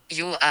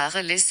You are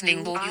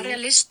listening to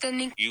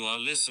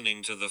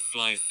the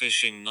Fly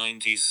Fishing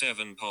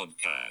 97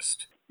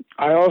 podcast.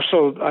 I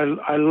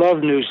love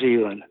New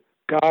Zealand.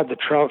 God, the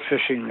trout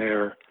fishing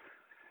there.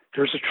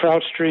 There's a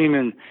trout stream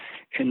in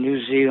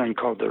New Zealand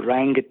called the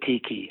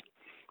Rangatiki.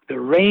 The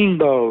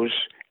rainbows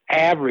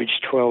average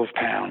 12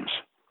 pounds.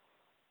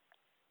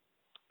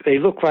 They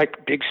look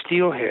like big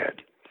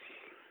steelhead.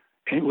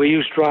 And we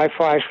used dry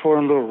flies for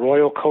them, little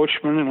Royal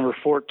Coachman, and we're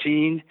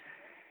 14.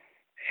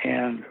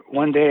 And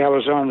one day I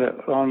was on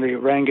the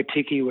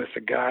Rangatiki with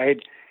the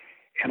guide,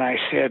 and I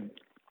said,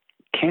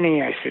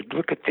 Kenny, I said,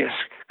 look at this.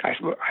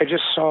 I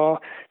just saw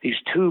these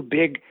two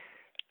big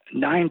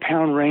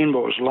 9-pound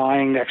rainbows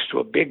lying next to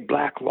a big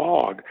black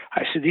log.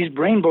 I said, these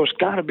rainbows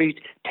got to be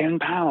 10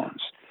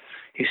 pounds.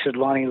 He said,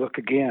 Lonnie, look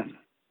again.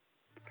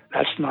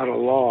 That's not a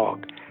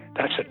log.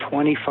 That's a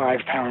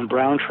 25-pound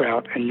brown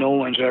trout, and no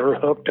one's ever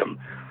hooked them.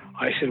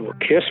 I said, well,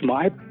 kiss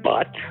my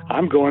butt.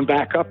 I'm going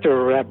back up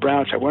there where that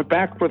brown. So I went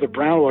back where the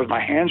brown was. My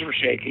hands were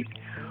shaking.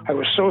 I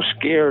was so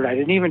scared, I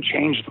didn't even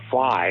change the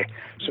fly.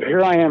 So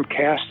here I am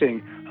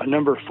casting a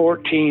number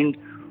 14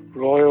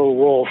 Royal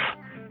Wolf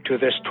to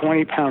this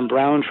 20-pound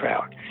brown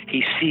trout.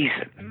 He sees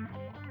it.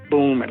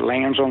 Boom, it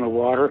lands on the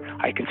water.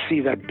 I can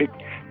see that big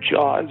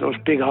jaw, those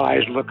big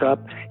eyes look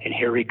up, and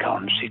here he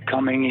comes. He's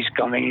coming.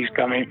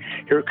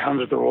 Here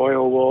comes the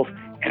Royal Wolf,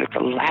 and at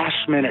the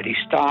last minute, he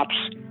stops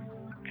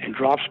and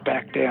drops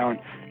back down,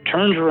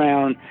 turns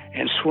around,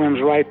 and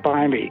swims right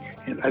by me.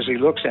 And as he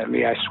looks at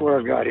me, I swear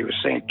to God, he was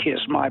saying,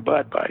 kiss my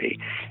butt, buddy.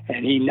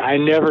 And I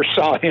never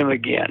saw him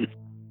again.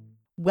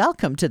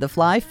 Welcome to the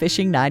Fly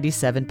Fishing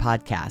 97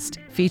 podcast,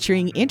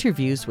 featuring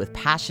interviews with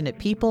passionate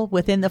people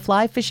within the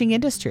fly fishing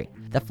industry.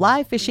 The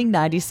Fly Fishing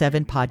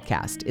 97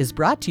 podcast is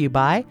brought to you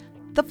by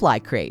The Fly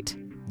Crate.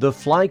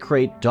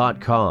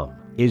 TheFlyCrate.com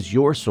is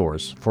your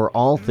source for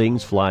all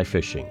things fly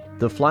fishing.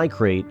 The Fly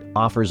Crate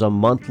offers a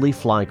monthly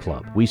fly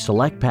club. We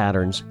select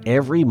patterns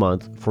every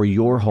month for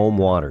your home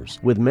waters.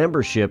 With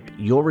membership,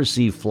 you'll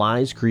receive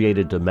flies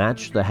created to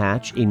match the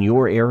hatch in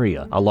your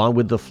area, along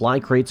with the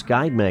Fly Crate's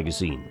guide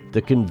magazine.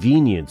 The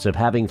convenience of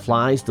having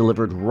flies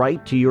delivered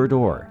right to your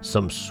door.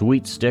 Some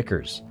sweet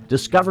stickers.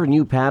 Discover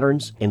new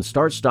patterns and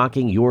start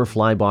stocking your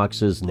fly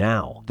boxes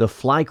now.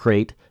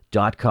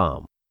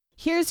 TheFlyCrate.com.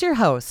 Here's your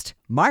host,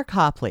 Mark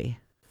Hopley.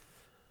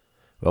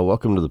 Well,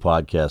 welcome to the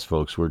podcast,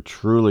 folks. We're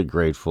truly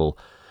grateful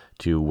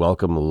to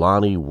welcome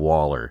Lonnie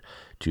Waller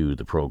to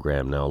the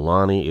program. Now,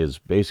 Lonnie is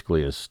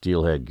basically a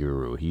steelhead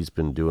guru. He's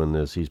been doing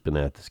this. He's been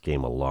at this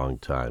game a long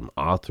time.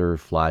 Author,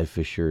 fly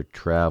fisher,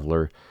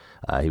 traveler.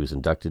 He was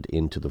inducted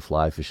into the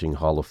Fly Fishing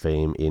Hall of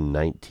Fame in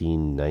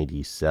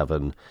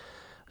 1997.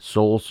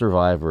 Sole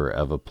survivor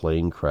of a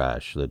plane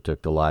crash that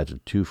took the lives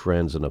of two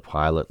friends and a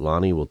pilot.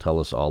 Lonnie will tell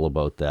us all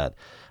about that.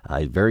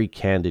 A very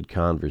candid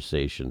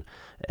conversation,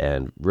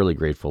 and really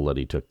grateful that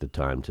he took the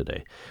time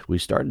today. We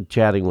started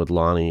chatting with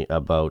Lonnie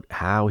about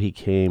how he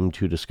came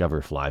to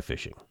discover fly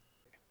fishing.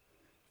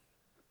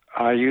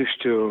 I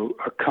used to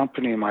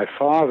accompany my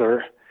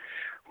father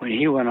when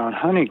he went on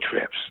hunting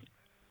trips.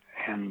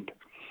 And,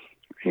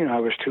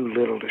 I was too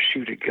little to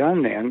shoot a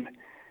gun then.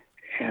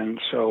 And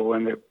so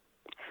when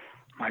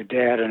my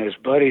dad and his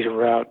buddies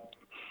were out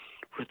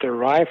with their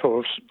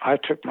rifles, I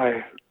took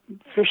my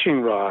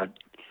fishing rod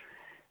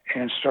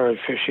and started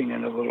fishing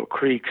in the little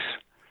creeks,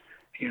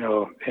 in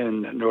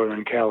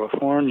Northern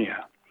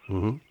California.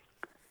 Mm-hmm.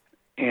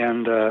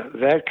 And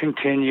that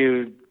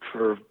continued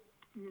for,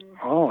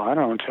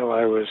 until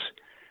I was,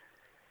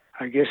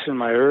 I guess, in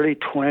my early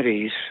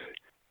 20s.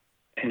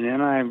 And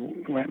then I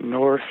went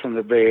north from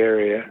the Bay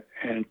Area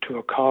and to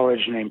a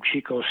college named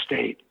Chico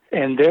State.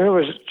 And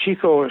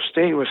Chico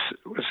State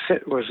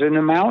was in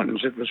the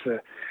mountains. It was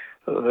it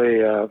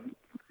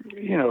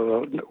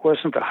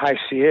wasn't the high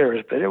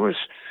Sierras, but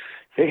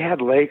they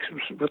had lakes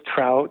with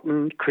trout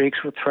and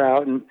creeks with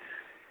trout, and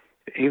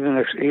even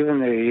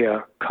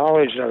the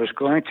college I was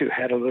going to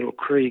had a little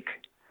creek,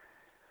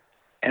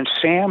 and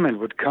salmon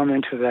would come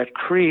into that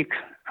creek,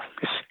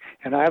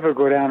 and I would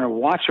go down and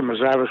watch them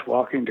as I was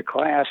walking to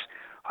class.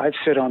 I'd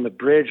sit on the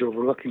bridge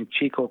overlooking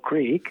Chico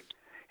Creek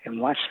and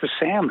watch the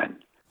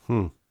salmon.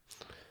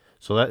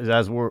 So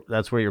that's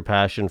where your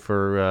passion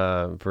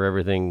for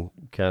everything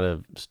kind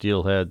of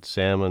steelhead,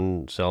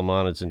 salmon,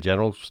 salmonids in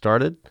general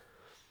started?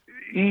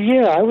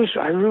 Yeah, I was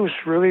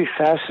really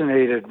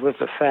fascinated with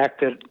the fact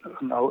that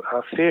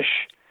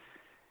fish,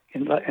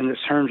 in the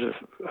terms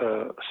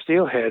of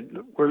steelhead,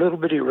 were little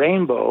bitty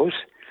rainbows,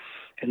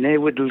 and they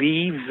would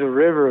leave the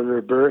river of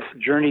their birth,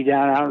 journey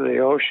down out of the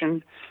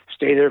ocean,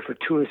 stay there for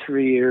 2 or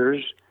 3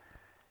 years,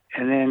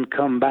 and then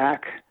come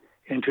back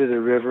into the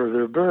river of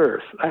their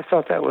birth. I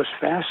thought that was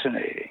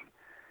fascinating.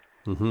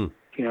 Mm-hmm.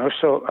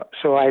 So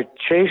I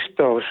chased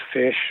those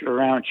fish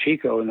around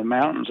Chico in the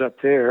mountains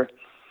up there,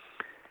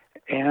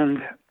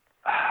 and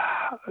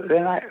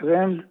then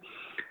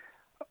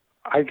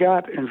I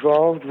got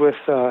involved with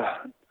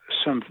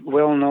some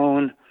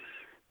well-known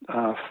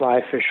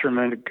fly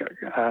fishermen,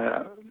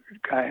 a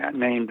guy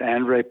named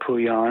Andre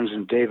Pouillons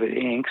and David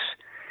Inks,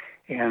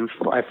 and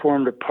I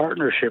formed a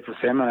partnership with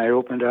them, and I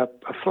opened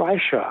up a fly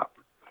shop,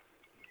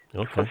 a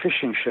Okay.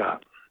 fishing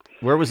shop.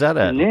 Where was that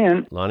at, And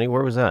then, Lonnie?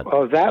 Where was that?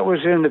 well, that was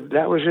in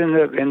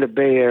the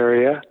Bay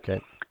Area, Okay.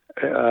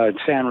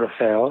 San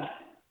Rafael.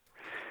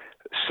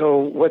 So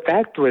what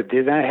that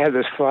did, I had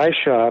this fly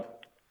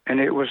shop, and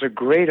it was a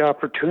great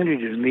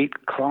opportunity to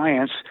meet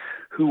clients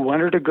who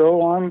wanted to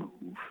go on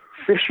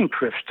fishing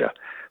trips to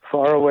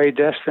faraway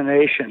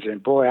destinations.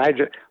 And boy,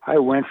 I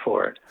went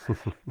for it.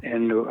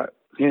 And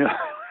you know,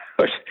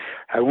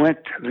 I went.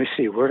 Let me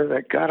see, where did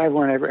I? God, I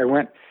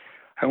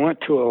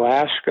went to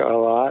Alaska a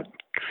lot.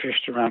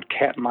 Fished around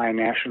Katmai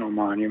National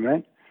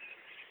Monument.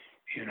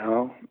 You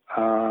know,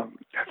 I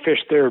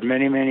fished there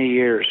many, many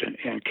years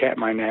in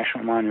Katmai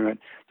National Monument,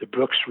 the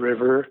Brooks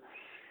River,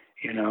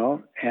 you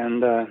know,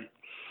 and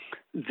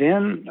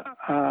then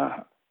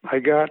I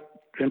got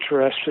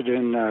interested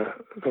in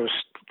those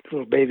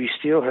little baby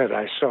steelhead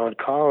I saw in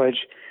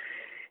college,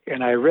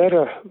 and I read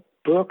a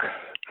book,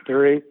 a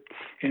very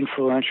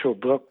influential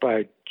book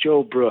by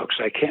Joe Brooks.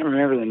 I can't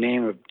remember the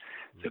name of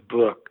the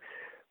book,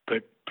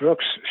 but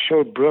Brooks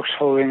showed Brooks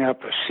holding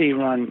up a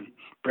sea-run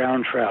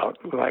brown trout,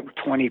 like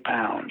 20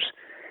 pounds.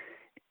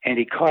 And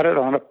he caught it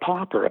on a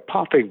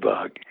popping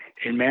bug.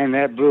 And man,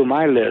 that blew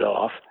my lid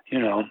off, you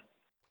know.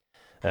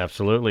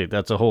 Absolutely.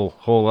 That's a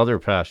whole other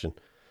passion.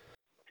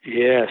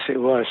 Yes, it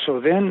was. So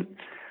then,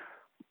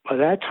 by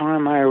that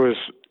time, I was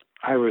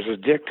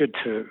addicted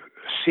to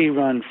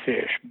sea-run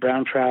fish,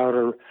 brown trout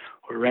or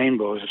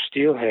rainbows,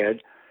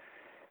 steelhead.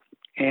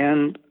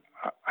 And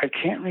I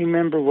can't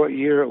remember what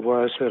year it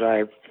was that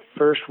I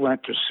first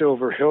went to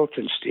Silver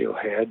Hilton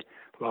Steelhead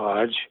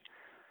Lodge,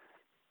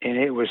 and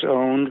it was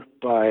owned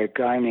by a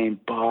guy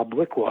named Bob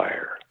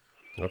Wickwire.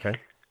 Okay.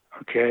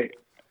 Okay,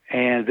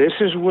 and this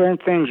is when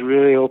things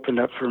really opened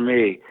up for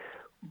me.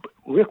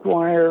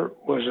 Wickwire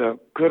was a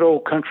good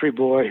old country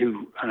boy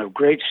and a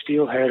great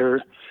steelheader,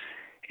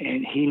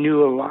 and he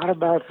knew a lot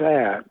about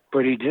that,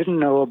 but he didn't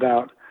know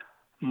about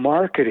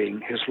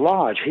marketing his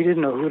lodge. He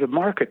didn't know who to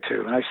market to.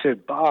 And I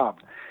said,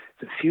 Bob,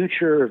 the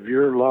future of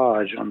your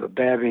lodge on the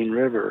Babine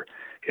River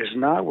is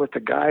not with the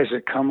guys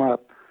that come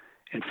up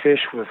and fish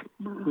with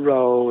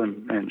roe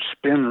and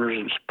spinners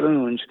and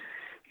spoons.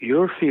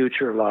 Your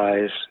future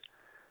lies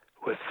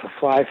with the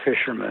fly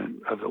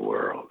fishermen of the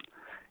world.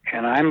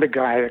 And I'm the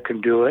guy that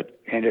can do it.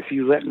 And if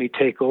you let me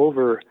take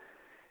over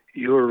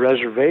your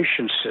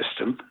reservation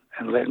system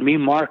and let me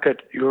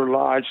market your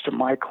lodge to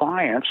my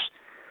clients,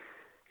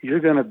 you're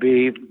not going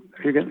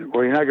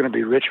to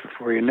be rich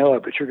before you know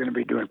it, but you're going to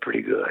be doing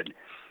pretty good.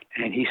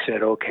 And he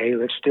said, okay,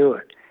 let's do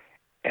it.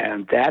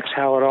 And that's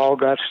how it all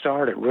got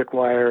started.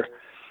 Wickwire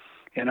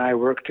and I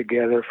worked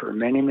together for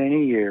many,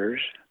 many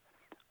years.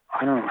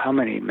 I don't know how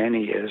many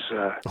is,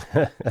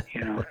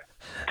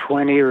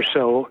 20 or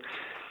so.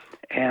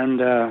 And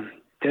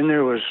then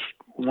there was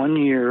 1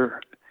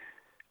 year,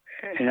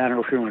 and I don't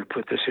know if you want to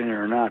put this in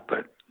there or not,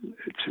 but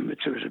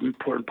it was an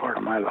important part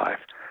of my life.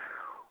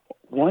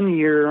 1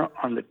 year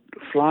on the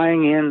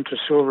flying into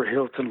Silver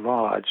Hilton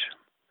Lodge,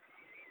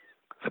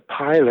 the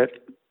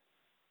pilot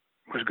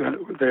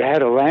they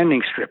had a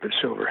landing strip at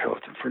Silver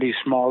Hilton for these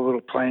small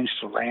little planes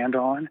to land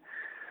on.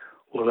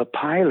 Well, the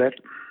pilot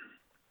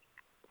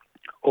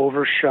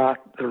overshot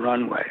the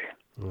runway.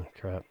 Oh,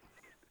 crap.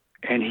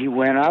 And he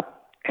went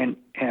up and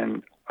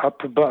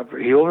up above.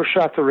 He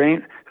overshot the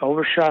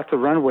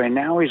runway. And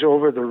now he's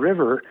over the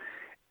river,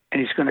 and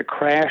he's going to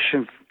crash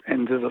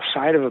into the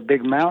side of a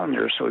big mountain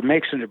there. So he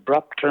makes an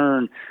abrupt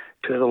turn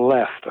to the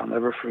left. I'll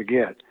never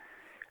forget.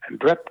 An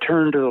abrupt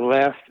turn to the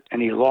left,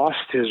 and he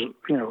lost his.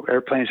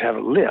 Airplanes have a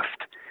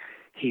lift.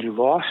 He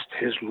lost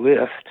his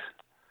lift,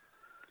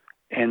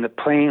 and the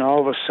plane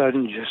all of a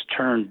sudden just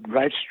turned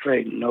right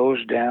straight,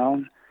 nose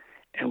down,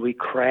 and we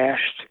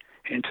crashed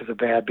into the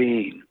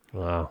Babine.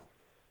 Wow.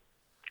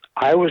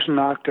 I was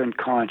knocked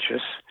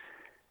unconscious,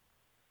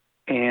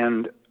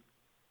 and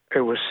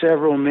it was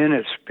several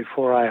minutes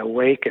before I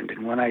awakened.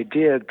 And when I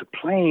did, the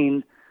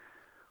plane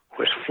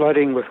was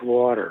flooding with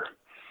water,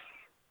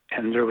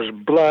 and there was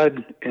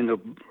blood in the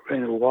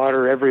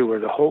water everywhere.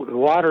 The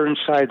water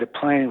inside the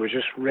plane was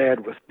just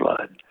red with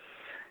blood.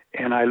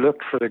 And I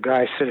looked for the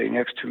guy sitting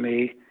next to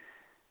me,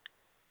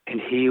 and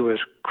he was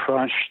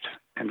crunched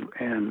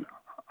and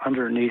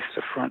underneath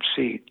the front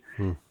seat.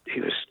 He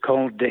was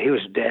cold. He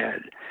was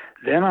dead.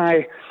 Then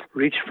I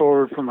reached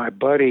forward for my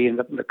buddy in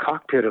the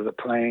cockpit of the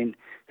plane.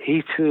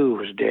 He too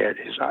was dead.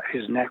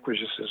 His neck was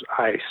just as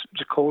ice,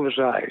 as cold as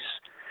ice.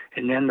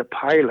 And then the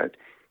pilot,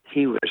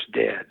 he was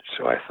dead.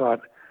 So I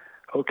thought,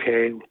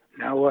 okay,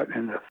 now what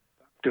in the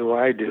do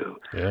I do?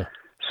 Yeah.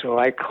 So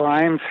I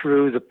climbed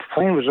through. The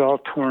plane was all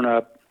torn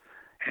up,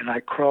 and I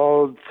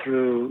crawled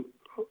through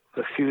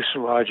the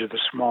fuselage of the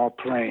small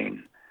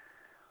plane,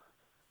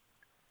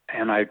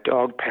 and I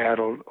dog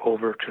paddled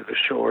over to the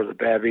shore of the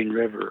Babine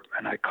River,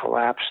 and I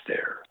collapsed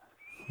there.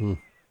 And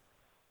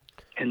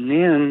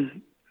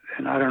then,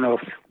 and I don't know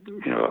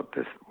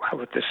if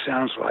what this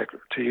sounds like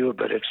to you,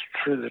 but it's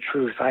the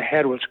truth. I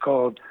had what's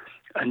called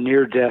a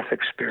near-death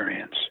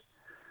experience.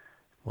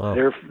 Wow.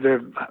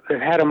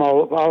 They've had them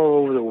all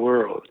over the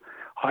world.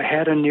 I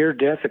had a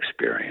near-death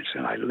experience,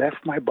 and I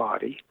left my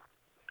body.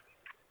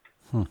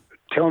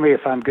 Tell me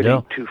if I'm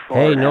getting too far.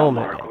 Hey, now, no,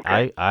 Mark, man.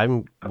 okay?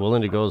 I'm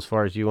willing to go as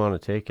far as you want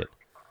to take it.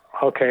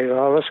 Okay,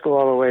 well, let's go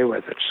all the way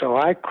with it. So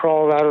I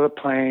crawled out of the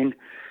plane,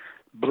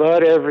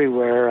 blood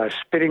everywhere. I was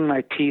spitting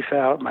my teeth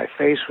out. My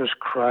face was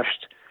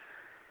crushed,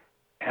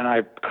 and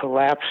I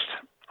collapsed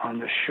on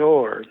the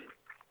shore.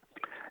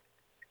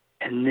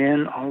 And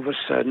then all of a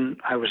sudden,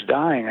 I was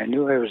dying. I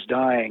knew I was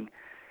dying,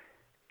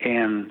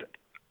 and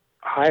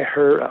I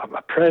heard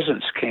a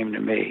presence came to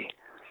me.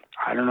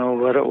 I don't know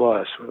what it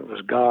was. It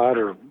was God,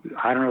 or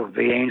I don't know,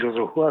 the angels,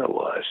 or what it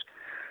was.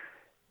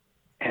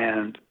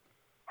 And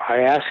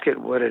I asked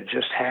it what had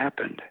just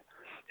happened,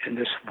 and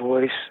this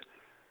voice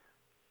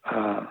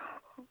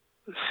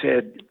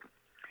said,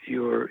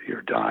 "You're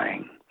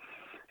dying,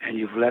 and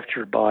you've left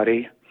your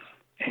body,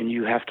 and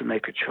you have to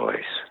make a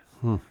choice."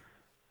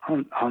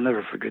 I'll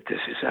never forget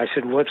this. I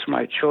said, "What's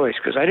my choice?"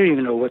 Because I didn't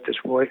even know what this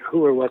voice,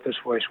 who or what this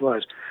voice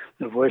was.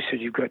 The voice said,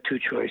 "You've got two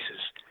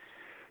choices.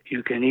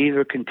 You can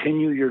either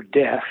continue your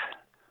death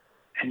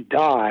and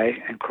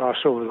die and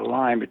cross over the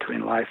line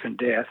between life and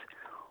death,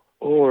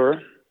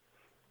 or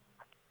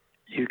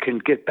you can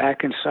get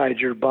back inside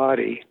your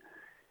body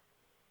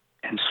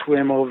and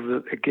swim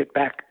over get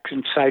back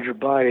inside your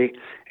body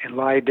and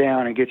lie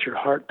down and get your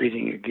heart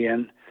beating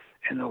again,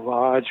 and the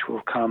lodge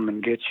will come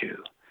and get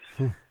you."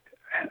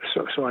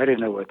 So I didn't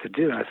know what to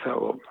do. And I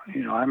thought, well,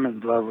 I'm in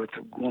love with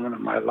the woman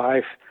of my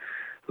life,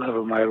 love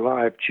of my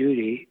life,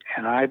 Judy,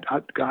 and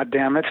God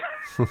damn it,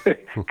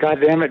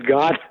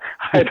 God,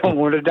 I don't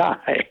want to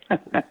die.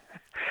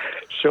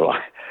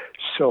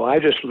 So I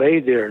just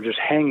laid there, just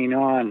hanging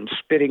on,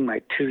 spitting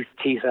my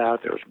teeth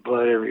out. There was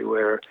blood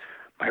everywhere.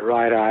 My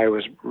right eye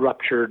was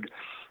ruptured.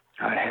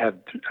 I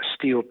had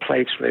steel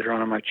plates later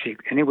on my cheek.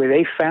 Anyway,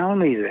 they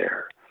found me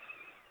there.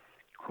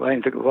 Well,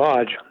 in the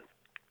lodge,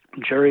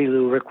 Jerry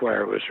Lou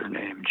Rickwire was her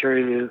name,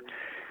 Jerry Lou,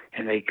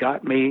 and they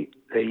got me.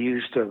 They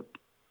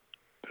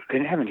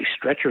didn't have any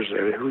stretchers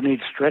there. Who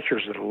needs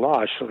stretchers at a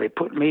lodge? So they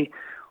put me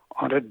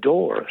on a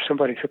door.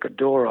 Somebody took a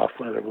door off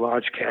one of the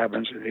lodge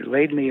cabins, and they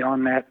laid me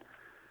on that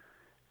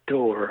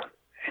door,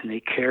 and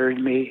they carried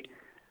me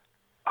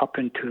up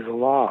into the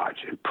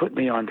lodge and put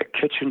me on the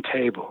kitchen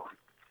table.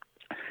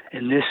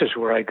 And this is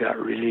where I got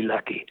really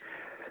lucky.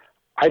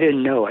 I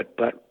didn't know it,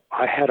 but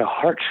I had a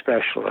heart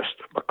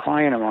specialist, a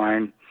client of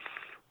mine.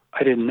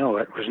 I didn't know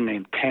it. Was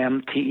named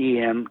Tem,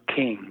 T-E-M,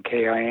 King,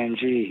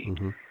 K-I-N-G.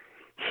 Mm-hmm.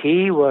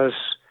 He was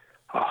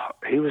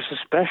a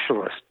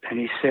specialist, and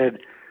he said,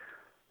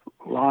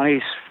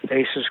 "Lonnie's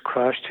face is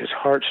crushed, his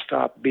heart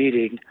stopped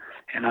beating,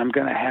 and I'm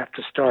going to have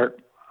to start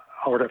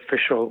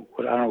artificial,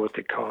 I don't know what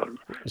they call it,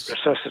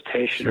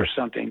 resuscitation or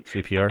something,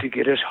 CPR, to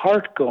get his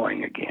heart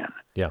going again."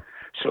 Yeah.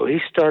 So he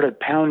started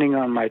pounding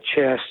on my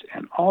chest,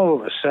 and all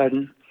of a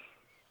sudden,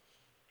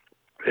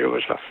 there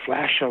was a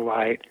flash of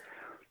light.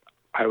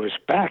 I was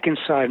back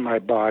inside my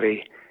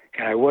body,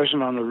 and I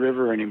wasn't on the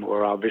river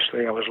anymore,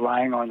 obviously. I was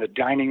lying on the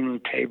dining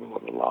room table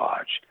of the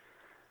lodge.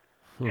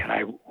 And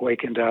I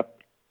wakened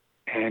up,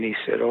 and he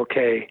said,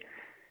 "Okay."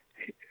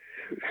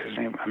 His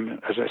name,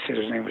 as I said,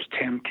 his name was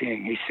Tim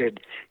King. He said,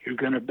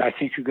 I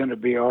think you're gonna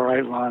be all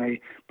right,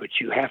 Lonnie,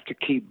 but you have to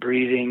keep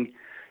breathing.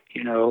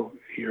 You're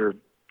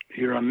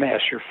a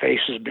mess. Your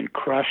face has been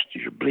crushed.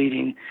 You're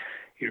bleeding.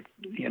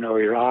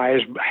 Your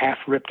eyes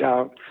half ripped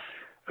out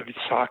of its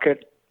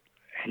socket.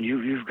 And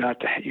you've got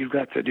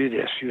to do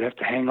this. You have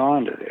to hang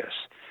on to this.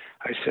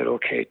 I said,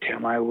 "Okay,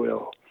 Tim, I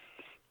will."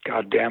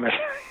 God damn it.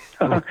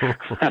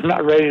 I'm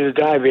not ready to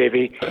die,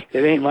 baby.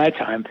 It ain't my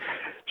time.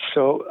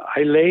 So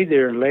I laid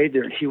there,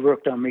 and he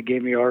worked on me,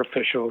 gave me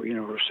artificial,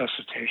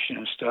 resuscitation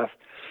and stuff.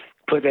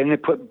 Then they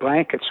put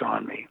blankets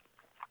on me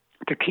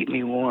to keep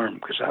me warm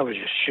because I was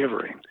just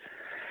shivering.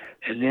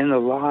 And then the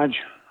lodge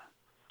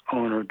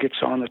owner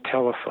gets on the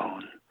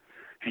telephone,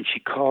 and she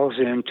calls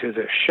into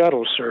the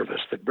shuttle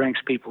service that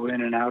brings people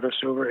in and out of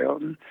Silver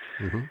Hilton.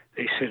 Mm-hmm.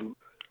 They said,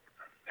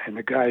 and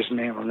the guy's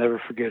name I'll never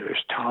forget, it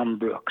was Tom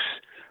Brooks,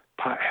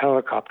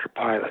 helicopter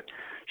pilot.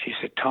 She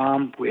said,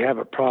 "Tom, we have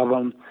a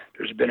problem.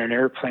 There's been an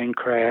airplane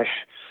crash.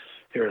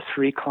 There are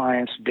 3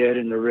 clients dead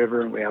in the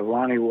river, and we have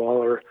Lonnie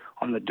Waller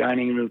on the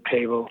dining room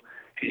table,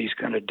 and he's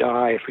going to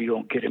die if we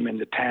don't get him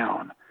into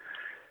town."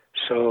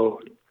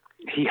 So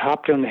he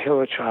hopped on the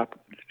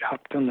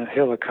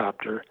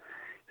helicopter.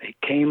 They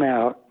came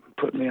out,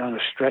 put me on a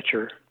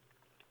stretcher,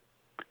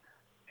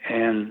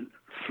 and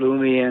flew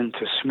me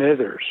into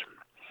Smithers.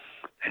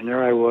 And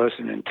there I was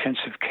in an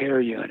intensive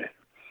care unit.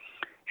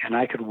 And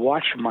I could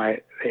watch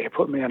they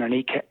put me on an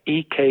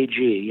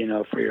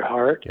EKG, for your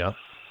heart. Yeah.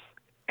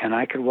 And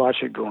I could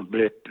watch it going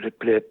blip, blip,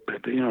 blip,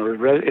 blip.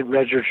 It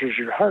registers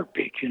your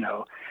heartbeat,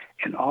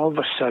 And all of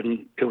a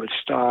sudden, it would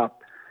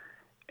stop,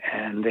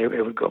 and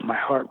it would go. My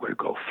heart would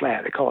go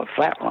flat. They call it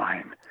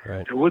flatline.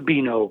 Right. There would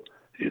be no.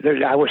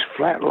 I was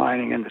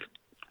flatlining, and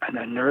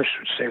the nurse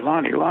would say,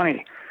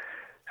 Lonnie.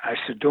 I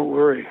said, "Don't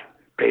worry,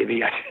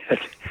 baby.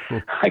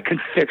 I can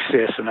fix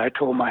this." And I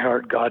told my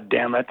heart, "God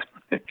damn it,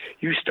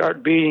 you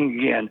start beating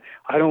again.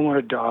 I don't want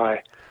to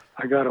die.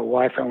 I got a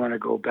wife I want to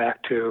go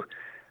back to,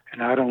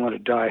 and I don't want to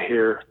die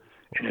here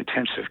in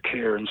intensive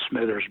care in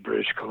Smithers,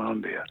 British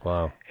Columbia.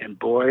 Wow. And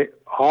boy,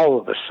 all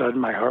of a sudden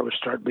my heart would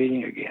start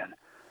beating again.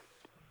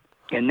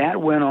 And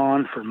that went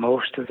on for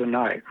most of the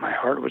night. My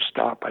heart would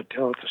stop. I'd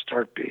tell it to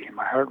start beating.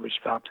 My heart would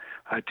stop.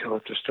 I'd tell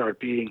it to start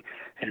beating.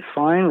 And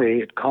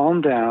finally, it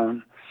calmed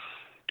down.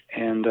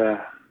 And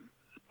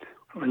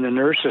when the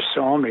nurses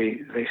saw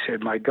me, they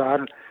said, "My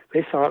God,"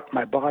 they thought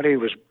my body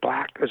was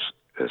black as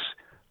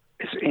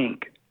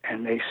ink.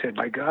 And they said,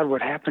 "My God,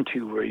 what happened to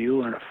you? Were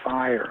you in a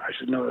fire?" I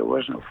said, "No, there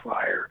was no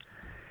fire."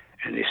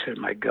 And they said,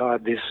 "My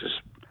God, this is,"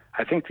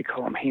 I think they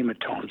call them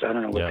hematomes. I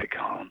don't know what they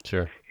call them.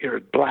 Sure. You're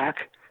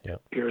black. Yeah.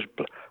 You're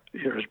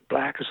as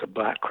black as a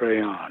black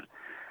crayon.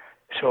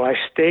 So I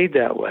stayed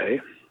that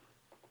way.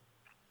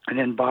 And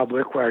then Bob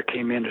Wickwire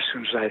came in as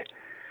soon as I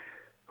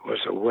was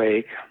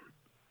awake.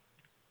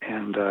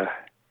 And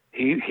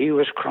he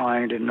was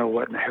crying, didn't know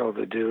what in the hell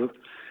to do.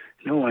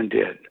 No one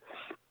did.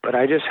 But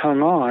I just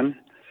hung on.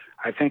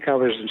 I think I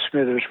was in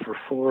Smithers for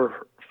 4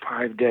 or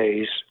 5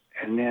 days.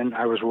 And then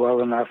I was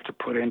well enough to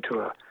put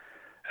into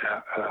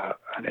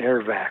an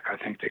air vac, I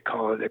think they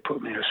call it. They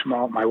put me in a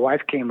small, my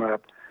wife came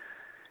up,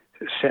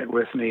 sat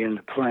with me in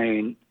the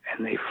plane,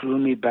 and they flew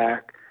me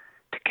back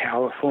to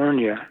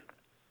California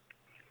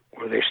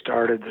where they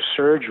started the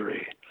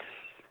surgery.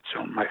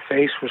 So my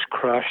face was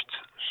crushed,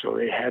 so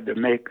they had to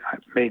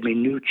made me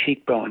new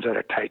cheekbones out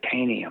of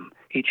titanium.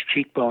 Each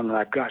cheekbone that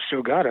I've got,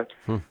 still got it.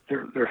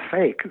 They're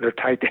fake. They're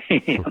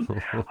titanium.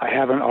 I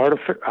have an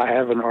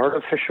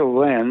artificial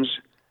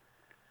lens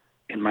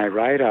in my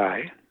right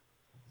eye.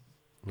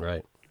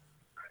 Right.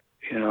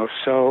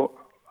 So,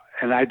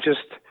 and I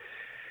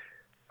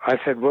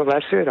said, well,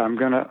 that's it. I'm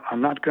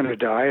not gonna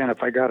die. And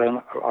if I got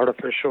an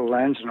artificial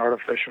lens and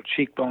artificial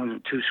cheekbones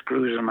and 2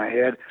 screws in my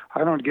head,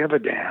 I don't give a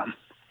damn.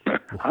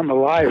 I'm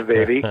alive,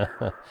 baby.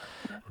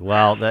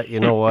 Wow, that, you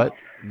know what?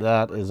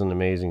 That is an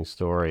amazing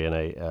story, and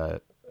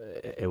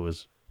it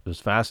was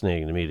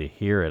fascinating to me to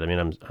hear it. I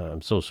mean,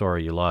 I'm so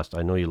sorry you lost.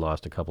 I know you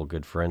lost a couple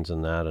good friends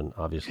in that, and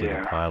obviously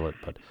the pilot.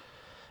 But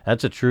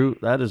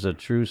that is a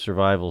true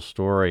survival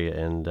story,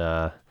 and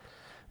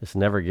just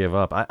never give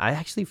up. I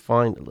actually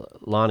find,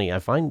 Lonnie,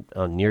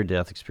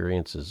 near-death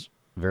experiences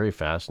very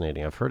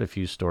fascinating. I've heard a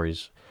few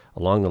stories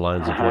along the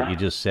lines of what you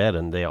just said,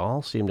 and they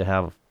all seem to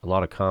have a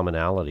lot of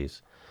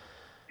commonalities.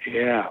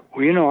 Yeah.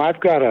 Well, I've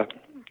got a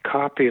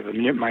copy of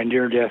my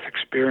near-death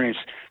experience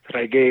that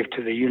I gave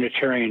to the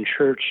Unitarian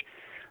Church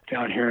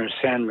down here in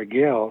San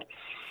Miguel,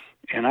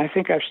 and I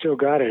think I've still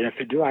got it. And if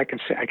I do, I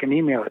can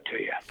email it to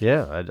you.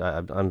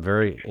 Yeah, I'm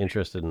very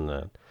interested in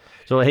that.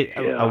 So, hey,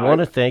 I want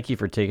to thank you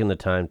for taking the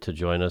time to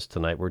join us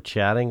tonight. We're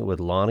chatting with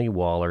Lonnie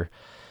Waller,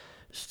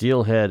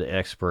 steelhead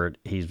expert.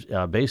 He's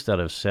based out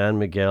of San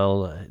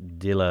Miguel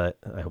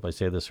I hope I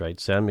say this right,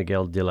 San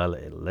Miguel de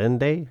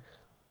Allende?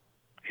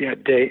 De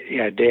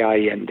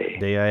Allende.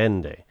 De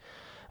Allende.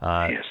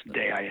 Yes,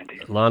 De Allende.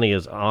 Lonnie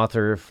is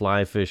author,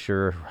 fly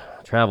fisher,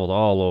 traveled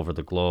all over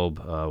the globe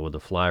with a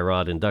fly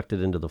rod,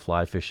 inducted into the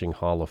Fly Fishing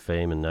Hall of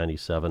Fame in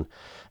 '97,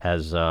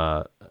 has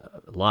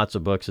lots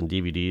of books and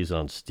DVDs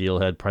on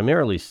steelhead,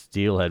 primarily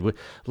steelhead.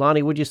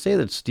 Lonnie, would you say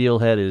that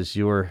steelhead is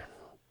your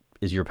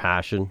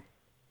passion?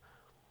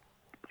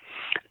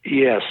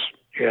 Yes,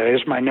 it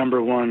is my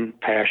number one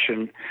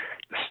passion.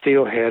 The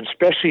steelhead,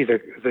 especially the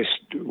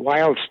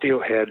wild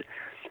steelhead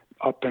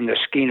up in the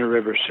Skeena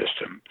River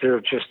system. They're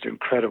just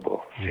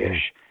incredible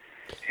fish.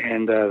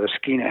 And the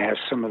Skeena has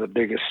some of the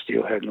biggest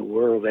steelhead in the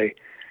world.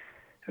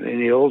 In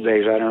the old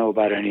days, I don't know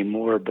about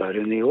anymore, but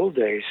in the old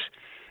days,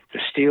 the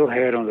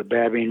steelhead on the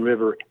Babine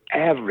River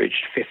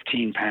averaged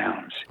 15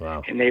 pounds.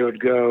 Wow. And they would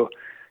go,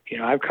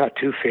 I've caught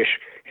 2 fish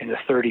in the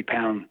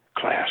 30-pound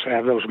class. I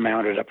have those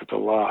mounted up at the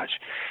lodge.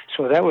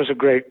 So that was a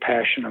great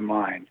passion of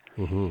mine.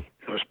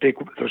 Those big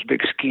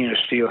Skeena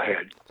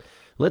steelhead.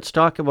 Let's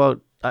talk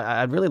about,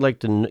 I'd really like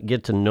to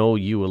get to know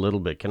you a little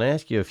bit. Can I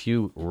ask you a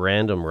few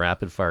random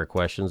rapid-fire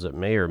questions that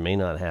may or may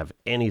not have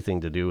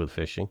anything to do with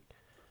fishing?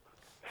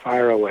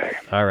 Fire away.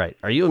 All right.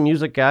 Are you a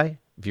music guy?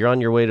 If you're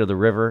on your way to the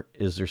river,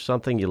 is there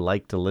something you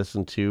like to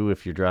listen to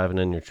if you're driving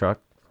in your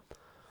truck?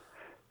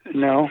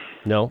 No.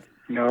 No?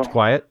 No. It's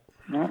quiet?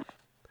 No.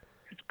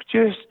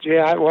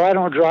 I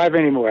don't drive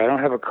anymore. I don't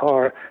have a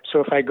car.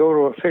 So if I go to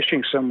a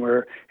fishing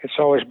somewhere, it's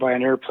always by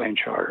an airplane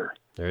charter.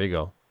 There you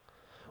go.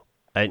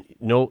 And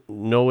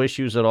no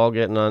issues at all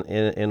getting on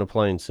in a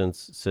plane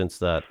since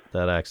that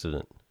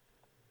accident.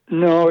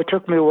 No, it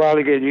took me a while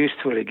to get used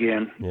to it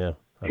again. Yeah.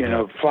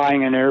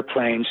 Flying in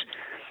airplanes,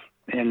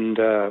 and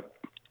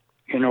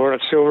in order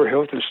at Silver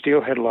Hilton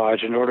Steelhead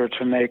Lodge, in order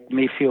to make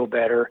me feel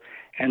better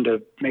and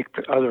to make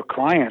the other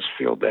clients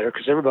feel better,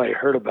 because everybody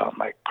heard about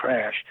my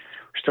crash,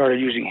 we started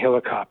using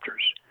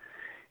helicopters.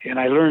 And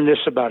I learned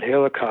this about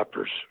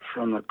helicopters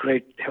from a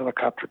great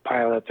helicopter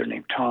pilot out there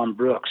named Tom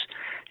Brooks.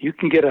 You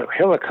can get a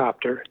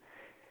helicopter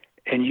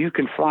and you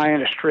can fly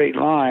in a straight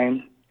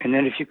line, and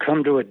then if you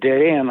come to a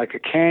dead end, like a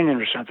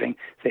canyon or something,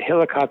 the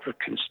helicopter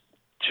can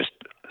just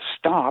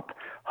stop,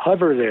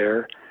 hover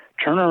there,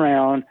 turn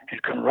around,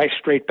 and come right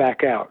straight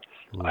back out.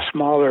 A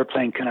small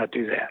airplane cannot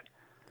do that.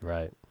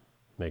 Right.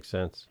 Makes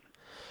sense.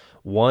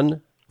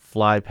 One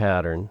fly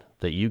pattern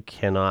that you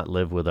cannot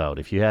live without.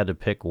 If you had to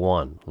pick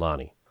one,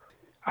 Lonnie.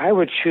 I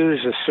would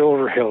choose a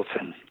Silver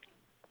Hilton.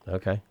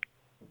 Okay.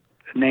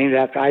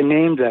 I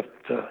named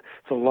the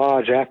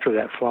lodge after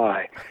that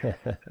fly.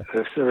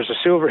 There was a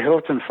Silver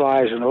Hilton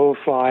fly, is an old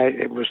fly.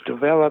 It was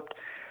developed,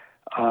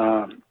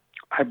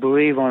 I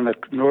believe, on the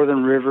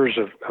northern rivers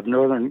of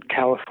northern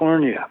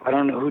California. I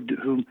don't know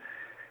who.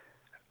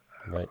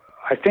 Right.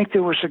 I think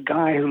there was a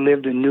guy who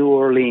lived in New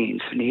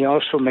Orleans, and he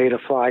also made a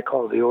fly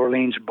called the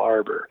Orleans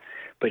Barber.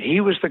 But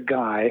he was the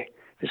guy.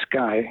 This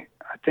guy,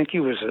 I think he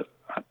was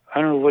I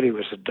don't know what he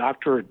was, a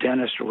doctor or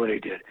dentist or what he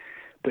did.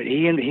 But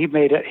he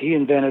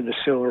invented the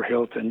Silver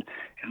Hilton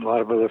and a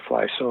lot of other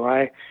flies.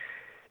 So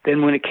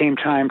then when it came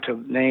time to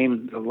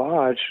name the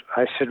lodge,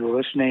 I said, well,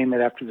 let's name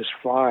it after this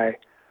fly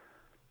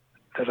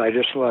that I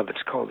just love.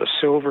 It's called the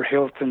Silver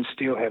Hilton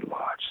Steelhead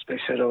Lodge. They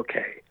said,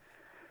 okay.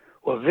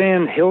 Well,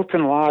 then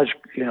Hilton Lodge,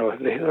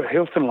 the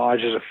Hilton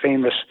Lodge is a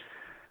famous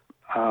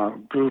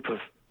group of,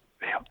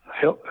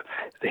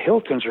 the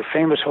Hiltons are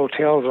famous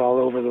hotels all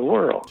over the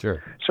world.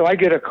 Sure. So I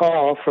get a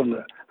call from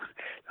the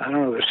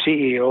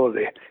CEO of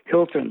the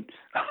Hilton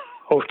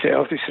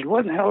hotels. He said,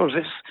 what the hell is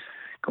this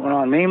going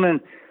on? Naming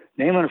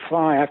a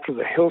fly after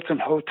the Hilton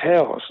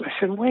hotels. I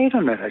said, wait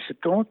a minute. I said,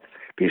 don't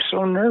be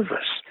so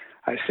nervous.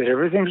 I said,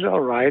 everything's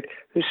all right.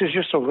 This is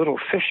just a little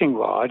fishing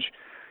lodge.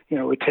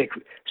 We take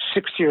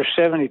 60 or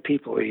 70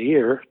 people a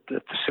year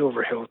at the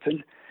Silver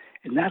Hilton,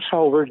 and that's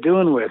all we're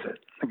doing with it.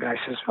 The guy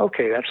says,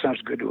 okay, that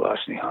sounds good to us,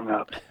 and he hung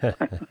up.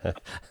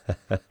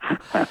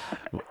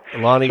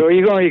 Lonnie. So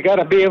you got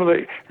to be able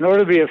to, in order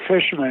to be a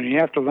fisherman, you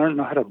have to learn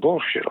how to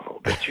bullshit a little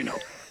bit,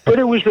 But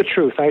it was the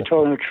truth. I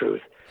told him the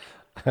truth.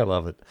 I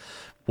love it.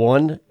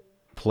 One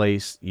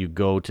place you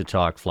go to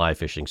talk fly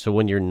fishing. So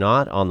when you're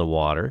not on the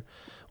water,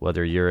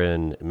 whether you're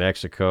in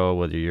Mexico,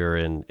 whether you're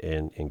in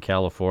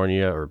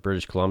California or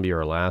British Columbia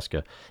or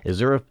Alaska, is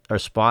there a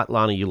spot,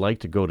 Lonnie, you like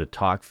to go to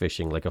talk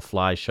fishing, like a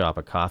fly shop,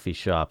 a coffee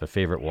shop, a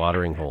favorite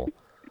watering hole?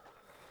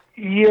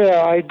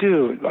 Yeah, I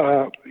do.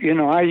 I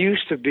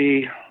used to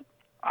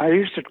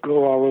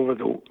go all over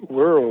the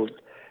world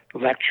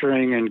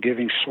lecturing and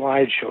giving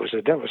slideshows.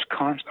 That was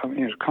constant.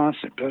 It was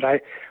constant. But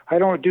I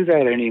don't do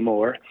that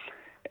anymore.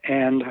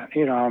 And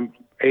I'm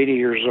 80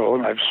 years old,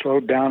 and I've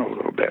slowed down a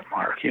little bit,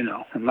 Mark.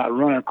 I'm not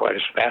running quite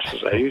as fast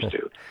as I used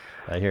to.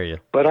 I hear you.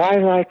 But I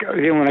like,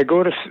 when I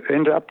go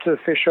up to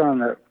fish on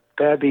the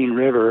Babine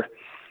River,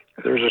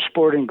 there's a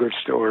sporting goods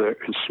store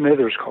in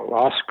Smithers called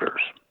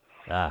Oscars.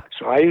 Ah.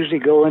 So I usually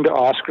go into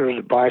Oscars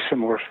to buy some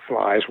more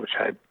flies, which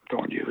I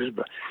don't use,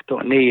 but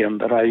don't need them,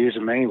 but I use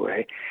them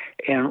anyway.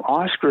 And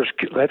Oscars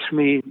lets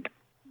me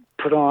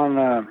put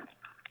on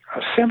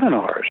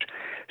seminars.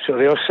 So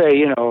they'll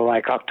say,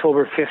 like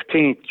October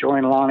 15th,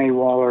 join Lonnie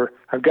Waller.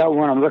 I've got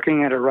one. I'm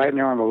looking at it right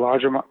now on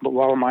the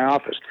wall of my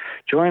office.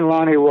 Join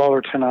Lonnie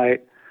Waller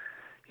tonight,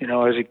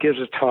 as he gives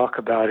a talk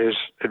about his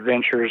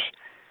adventures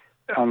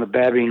on the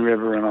Babine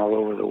River and all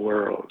over the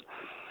world.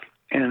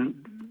 And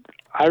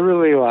I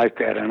really like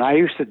that. And I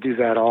used to do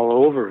that all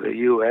over the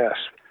U.S.,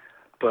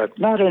 but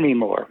not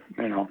anymore,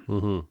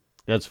 Mm-hmm.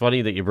 It's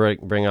funny that you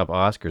bring up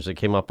Oscars. It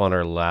came up on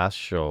our last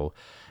show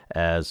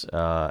as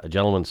a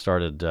gentleman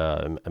started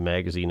a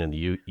magazine in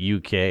the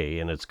UK,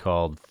 and it's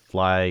called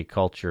Fly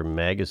Culture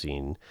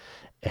Magazine.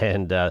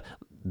 And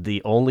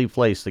the only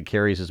place that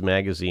carries his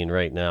magazine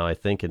right now, I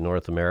think, in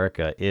North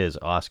America is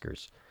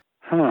Oscars.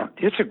 Huh.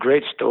 It's a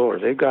great store.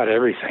 They've got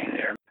everything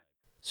there.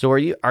 So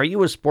are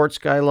you a sports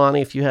guy,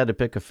 Lonnie? If you had to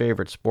pick a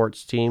favorite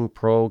sports team,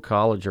 pro,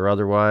 college, or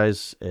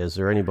otherwise, is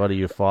there anybody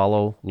you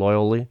follow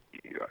loyally?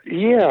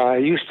 Yeah, I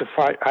used to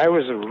fight. I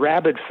was a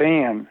rabid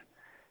fan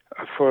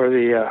for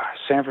the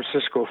San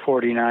Francisco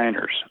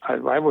 49ers.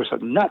 I was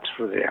nuts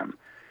for them.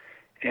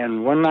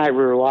 And one night we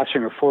were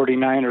watching a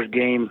 49ers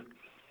game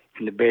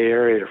in the Bay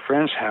Area at a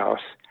friend's house,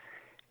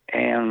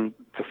 and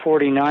the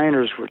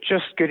 49ers were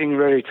just getting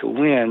ready to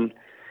win,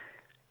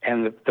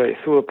 and they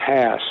threw a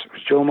pass. It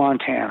was Joe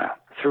Montana.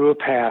 Threw a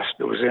pass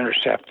that was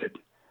intercepted.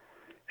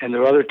 And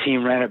the other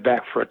team ran it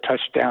back for a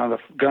touchdown. The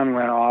gun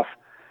went off,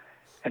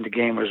 and the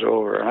game was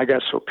over. And I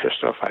got so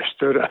pissed off, I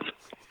stood up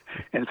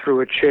and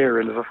threw a chair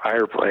into the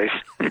fireplace.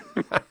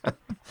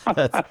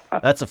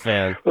 That's a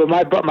fan. Well,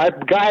 my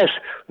guys,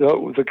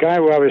 the guy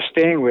who I was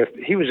staying with,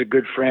 he was a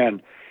good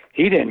friend.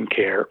 He didn't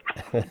care,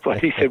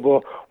 but he said,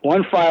 "Well,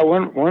 one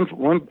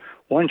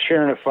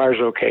chair in a fire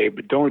is okay,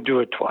 but don't do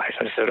it twice."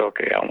 I said,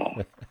 "Okay, I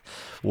won't."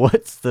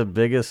 What's the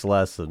biggest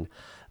lesson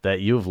that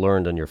you've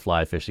learned on your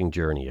fly fishing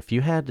journey? If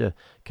you had to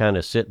kind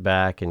of sit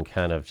back and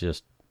kind of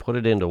just put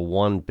it into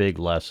one big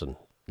lesson,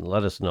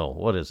 let us know.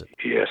 What is it?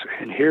 Yes,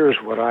 and here's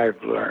what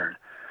I've learned.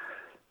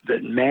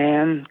 That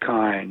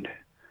mankind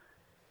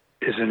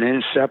is an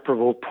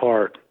inseparable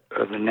part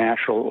of the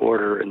natural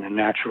order in the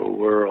natural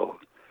world.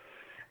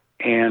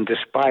 And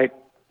despite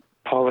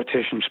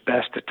politicians'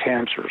 best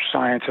attempts or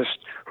scientists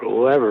or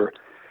whoever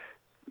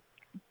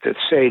that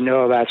say,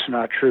 no, that's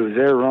not true,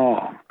 they're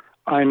wrong.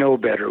 I know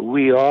better.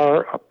 We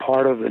are a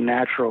part of the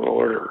natural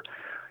order,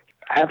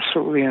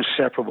 absolutely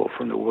inseparable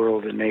from the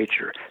world and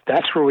nature.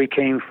 That's where we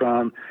came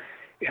from,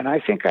 And I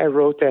think I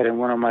wrote that in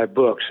one of my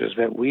books, is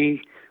that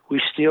we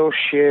still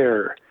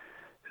share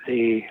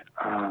the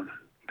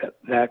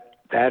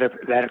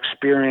that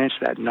experience,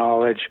 that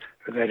knowledge,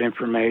 that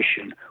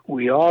information.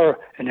 We are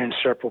an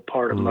inseparable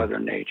part of Mother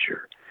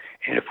Nature.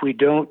 And if we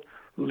don't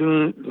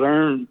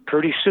learn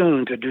pretty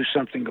soon to do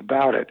something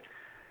about it,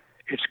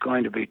 it's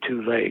going to be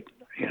too late.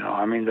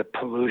 I mean, the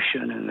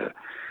pollution and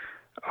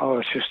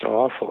it's just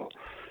awful.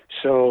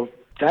 So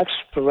that's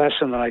the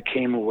lesson that I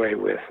came away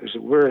with, is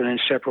that we're an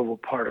inseparable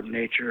part of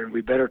nature, and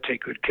we better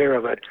take good care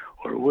of it,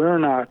 or we're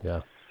not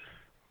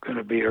going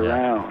to be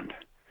around.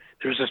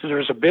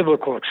 There's a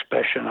biblical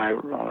expression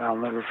I'll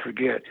never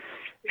forget.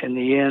 In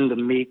the end, the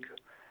meek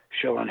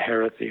shall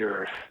inherit the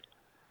earth.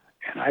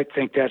 And I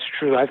think that's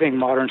true. I think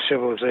modern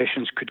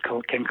civilizations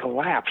can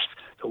collapse.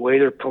 The way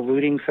they're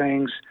polluting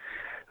things,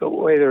 the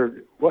way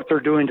what they're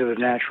doing to the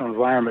natural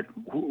environment,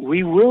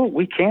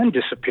 we can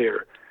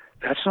disappear.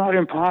 That's not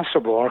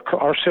impossible.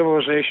 Our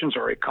civilizations,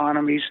 our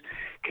economies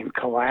can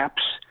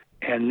collapse,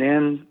 and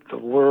then the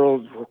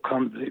world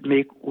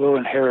will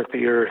inherit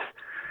the earth.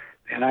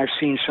 And I've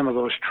seen some of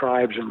those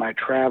tribes in my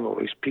travel,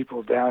 these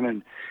people down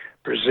in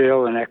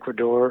Brazil and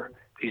Ecuador,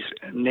 these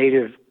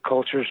native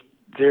cultures.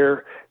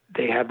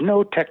 They have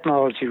no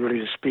technology really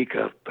to speak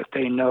of, but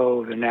they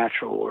know the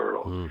natural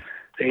world.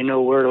 They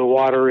know where the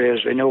water is.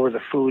 They know where the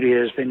food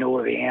is. They know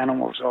where the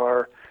animals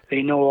are.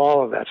 They know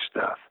all of that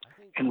stuff,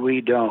 and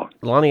we don't.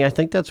 Lonnie, I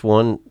think that's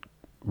one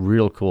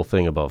real cool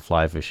thing about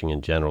fly fishing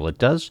in general.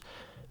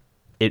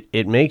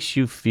 It makes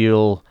you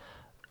feel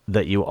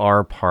that you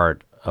are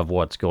part of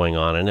what's going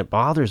on, and it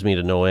bothers me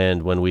to no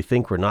end when we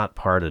think we're not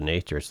part of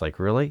nature. It's like,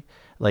 really?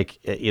 Like,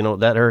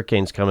 that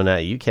hurricane's coming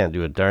at you. You can't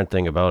do a darn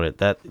thing about it.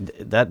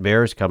 That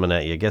bear's coming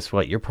at you. Guess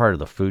what? You're part of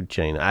the food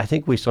chain. I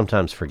think we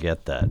sometimes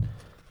forget that.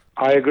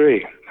 I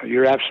agree.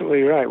 You're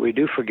absolutely right. We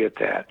do forget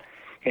that.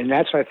 And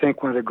that's, I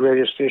think, one of the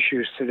greatest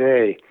issues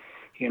today.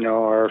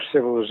 Our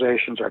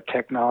civilizations, our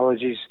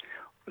technologies,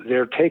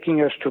 they're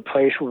taking us to a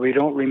place where we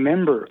don't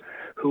remember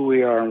who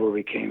we are and where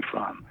we came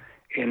from.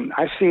 And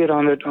I see it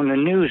on the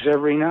news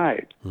every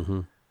night.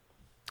 Mm-hmm.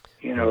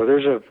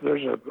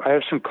 I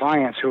have some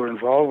clients who are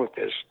involved with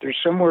this. There's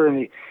somewhere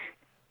in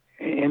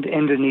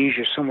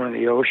Indonesia, somewhere in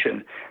the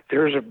ocean,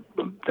 there's a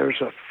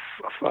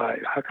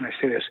how can I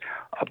say this?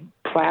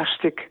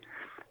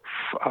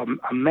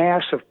 A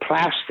mass of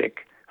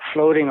plastic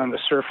floating on the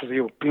surface of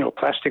the,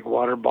 plastic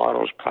water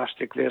bottles,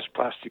 plastic this,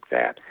 plastic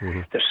that.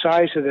 Mm-hmm. The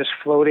size of this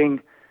floating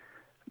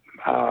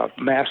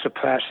mass of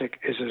plastic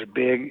is as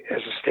big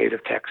as the state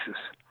of Texas.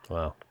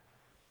 Wow.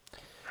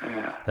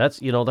 Yeah.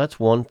 That's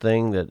one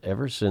thing that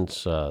ever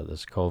since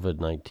this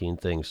COVID-19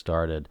 thing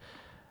started,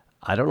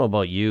 I don't know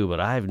about you, but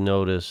I've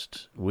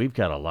noticed we've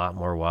got a lot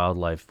more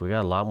wildlife. We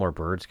got a lot more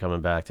birds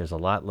coming back. There's a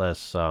lot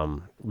less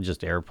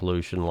just air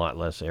pollution, a lot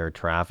less air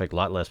traffic, a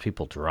lot less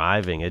people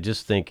driving. I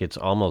just think it's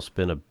almost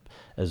been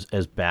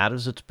as bad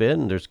as it's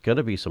been. There's going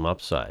to be some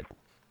upside.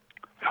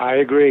 I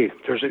agree.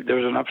 There's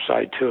an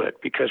upside to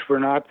it because we're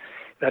not.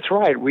 That's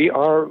right. We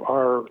are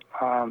our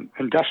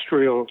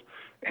industrial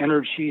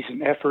energies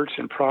and efforts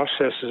and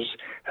processes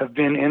have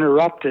been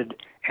interrupted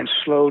and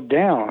slowed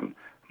down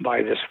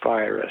by this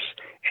virus.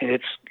 And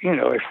it's,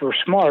 if we're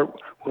smart,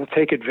 we'll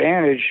take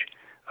advantage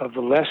of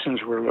the lessons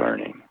we're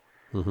learning.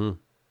 Mm-hmm.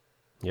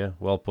 Yeah,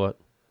 well put.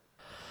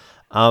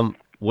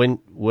 When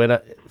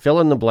fill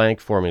in the blank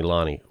for me,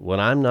 Lonnie. When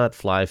I'm not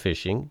fly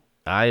fishing,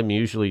 I am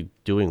usually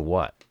doing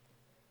what?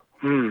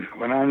 When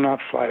I'm not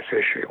fly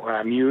fishing, what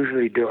I'm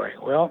usually doing?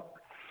 Well,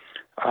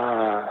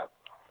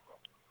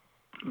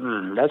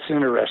 that's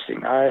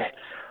interesting. I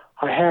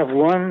have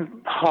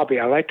one hobby.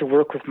 I like to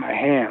work with my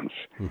hands.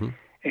 Mm-hmm.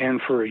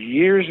 And for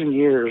years and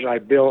years, I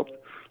built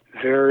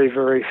very,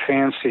 very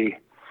fancy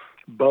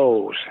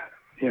bows,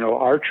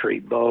 archery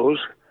bows.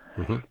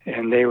 Mm-hmm.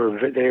 And they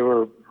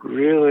were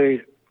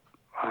really,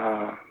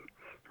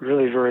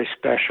 really very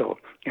special.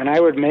 And I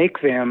would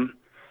make them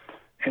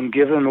and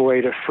give them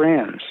away to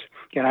friends.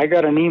 And I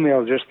got an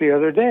email just the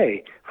other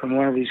day from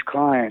one of these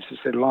clients that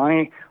said,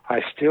 Lonnie,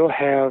 I still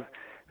have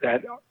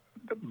that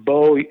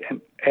bow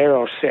and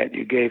arrow set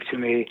you gave to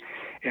me,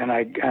 and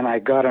I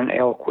got an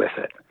elk with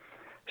it.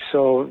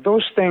 So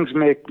those things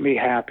make me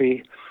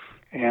happy,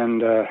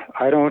 and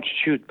I don't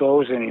shoot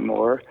bows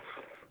anymore.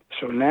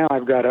 So now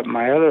I've got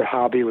my other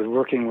hobby with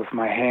working with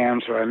my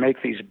hands, where I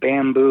make these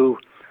bamboo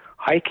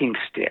hiking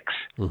sticks.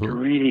 Mm-hmm. They're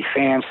really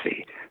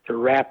fancy. They're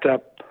wrapped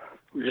up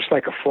just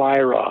like a fly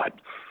rod.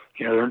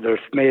 They're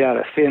made out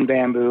of thin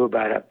bamboo,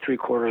 about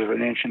 3/4 of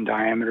an inch in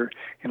diameter,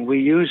 and we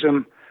use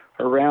them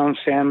around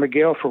San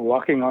Miguel for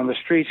walking on the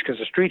streets, because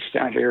the streets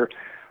down here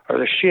are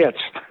the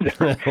shits.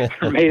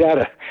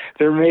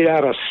 they're made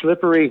out of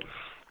slippery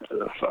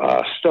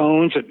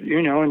stones,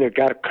 and they've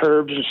got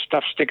curbs and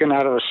stuff sticking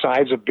out of the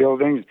sides of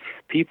buildings.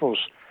 People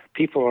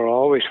are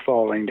always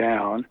falling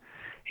down,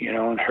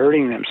 and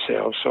hurting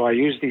themselves. So I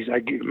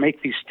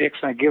make these sticks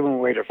and I give them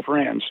away to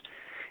friends.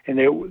 and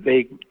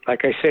they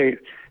like I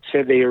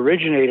said they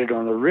originated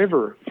on the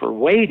river for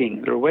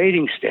wading. They're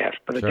wading staffs,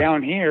 but Sure.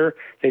 down here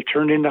they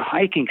turned into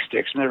hiking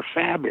sticks, and they're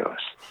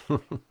fabulous.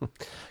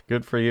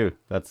 Good for you.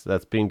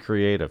 That's being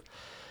creative.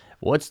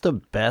 What's the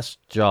best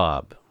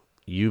job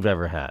you've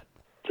ever had?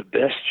 The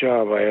best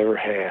job I ever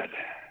had.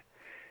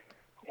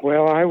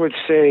 Well, I would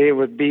say it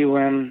would be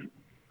when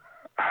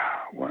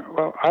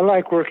I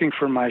like working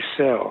for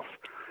myself.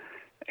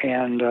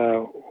 And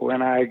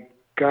when I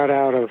got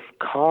out of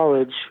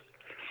college,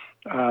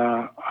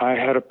 I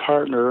had a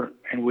partner,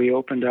 and we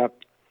opened up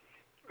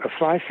a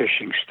fly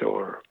fishing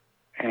store.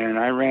 And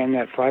I ran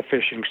that fly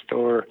fishing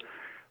store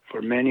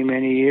for many,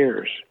 many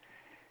years.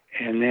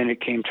 And then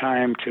it came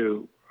time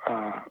to,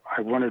 I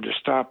wanted to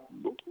stop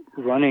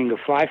running the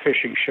fly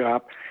fishing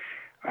shop.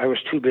 I was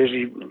too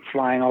busy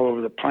flying all over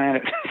the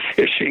planet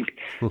fishing.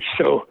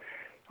 So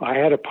I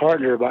had a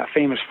partner, a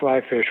famous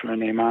fly fisherman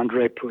named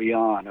Andre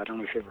Pouillon. I don't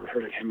know if you've ever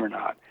heard of him or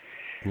not.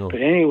 No.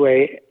 But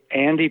anyway,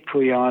 Andy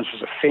Pouillon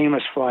was a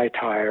famous fly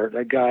tyer.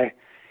 That guy,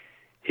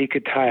 he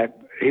could tie it.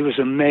 He was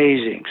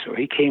amazing. So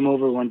he came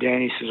over one day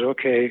and he says,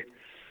 okay,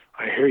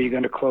 I hear you're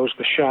going to close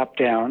the shop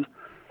down.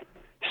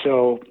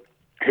 So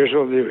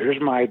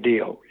here's my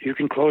deal. You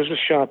can close the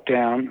shop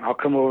down. I'll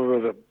come over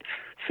with a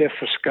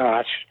fifth of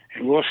scotch,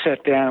 and we'll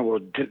sit down and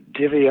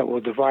we'll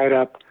divide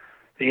up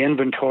the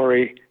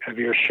inventory of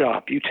your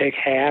shop. You take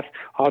half,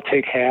 I'll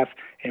take half,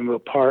 and we'll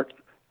part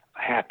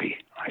happy.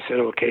 I said,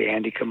 okay,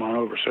 Andy, come on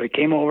over. So he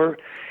came over.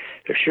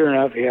 Sure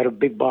enough, he had a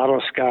big bottle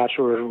of scotch,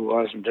 or whatever it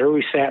was, and there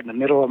we sat in the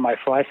middle of my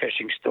fly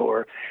fishing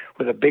store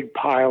with a big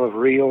pile of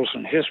reels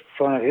in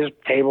front of his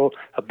table,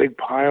 a big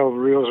pile of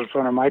reels in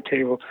front of my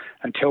table,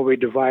 until we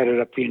divided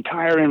up the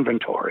entire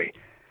inventory.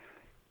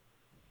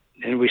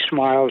 And we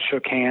smiled,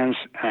 shook hands,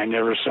 and I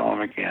never saw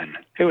him again.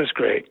 It was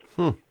great.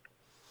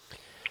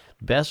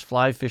 Best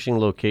fly fishing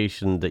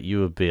location that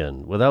you have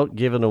been, without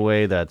giving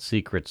away that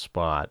secret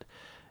spot.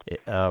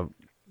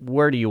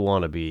 Where do you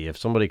want to be? If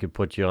somebody could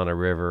put you on a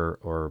river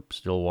or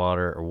still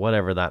water or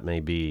whatever that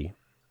may be,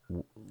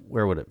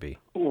 where would it be?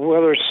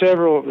 Well, there's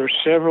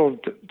several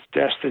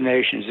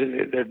destinations.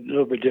 They're a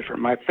little bit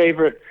different. My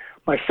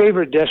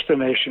favorite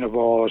destination of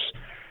all is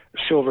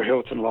Silver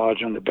Hilton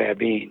Lodge on the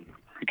Babine.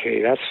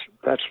 Okay,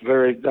 that's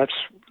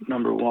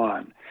number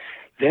one.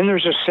 Then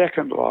there's a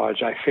second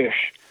lodge I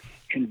fish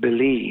in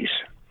Belize.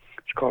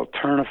 It's called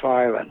Turnip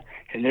Island,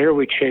 and there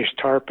we chase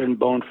tarpon,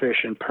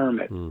 bonefish, and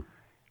permit.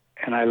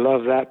 And I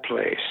love that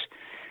place.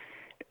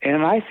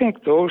 And I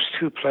think those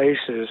two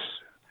places,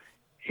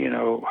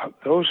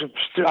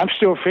 I'm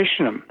still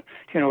fishing them.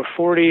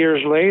 40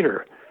 years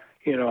later,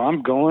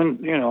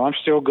 I'm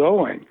still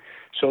going.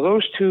 So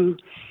those two.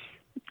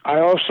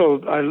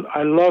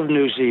 I love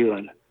New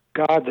Zealand.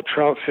 God, the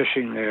trout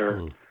fishing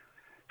there.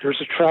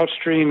 There's a trout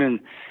stream in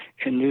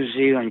New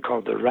Zealand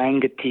called the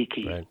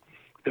Rangatiki. Right.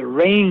 The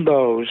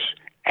rainbows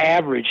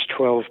average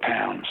 12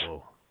 pounds.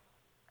 Whoa.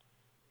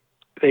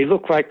 They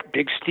look like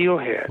big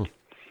steelhead.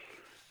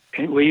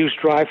 And we used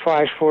dry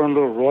flies for them,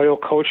 little Royal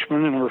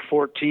Coachman, and we're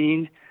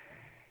 14.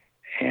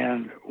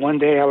 And one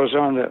day I was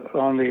on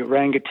the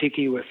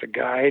Rangatiki with the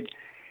guide,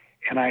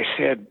 and I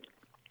said,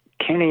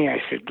 Kenny,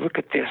 look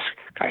at this.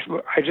 Guys,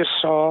 I just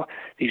saw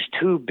these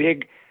two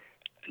big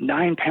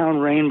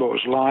 9-pound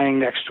rainbows lying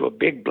next to a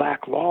big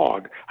black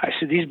log. I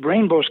said, these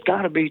rainbows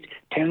got to be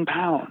 10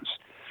 pounds.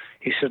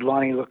 He said,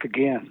 Lonnie, look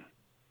again.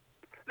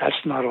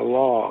 That's not a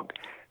log.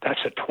 That's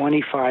a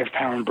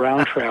 25-pound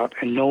brown trout,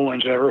 and no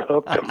one's ever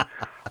hooked them.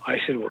 I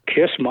said, well,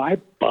 kiss my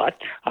butt.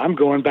 I'm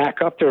going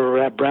back up there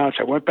with that brown.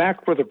 So I went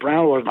back where the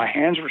brown was. My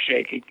hands were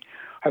shaking.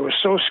 I was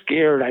so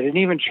scared, I didn't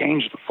even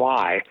change the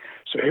fly.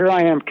 So here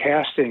I am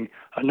casting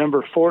a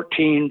number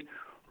 14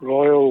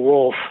 Royal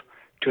Wolf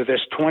to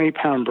this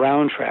 20-pound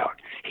brown trout.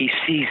 He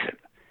sees it.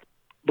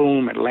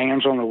 Boom, it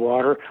lands on the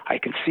water. I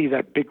can see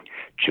that big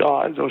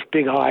jaw, those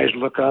big eyes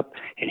look up,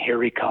 and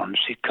here he comes.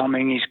 He's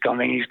coming.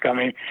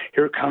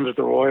 Here comes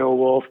the Royal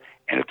Wolf,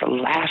 and at the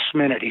last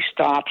minute he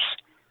stops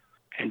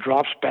and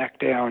drops back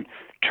down,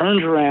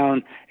 turns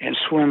around, and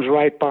swims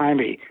right by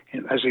me.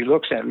 And as he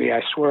looks at me,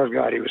 I swear to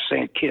God, he was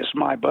saying, kiss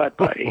my butt,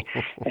 buddy.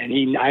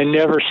 And I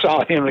never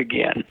saw him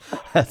again.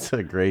 That's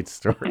a great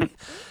story.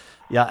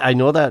 Yeah, I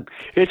know that.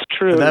 It's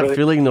true. That really.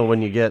 feeling, though,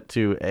 when you get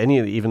to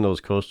even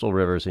those coastal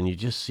rivers and you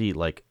just see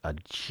like a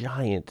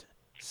giant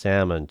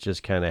salmon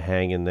just kind of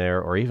hanging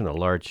there, or even a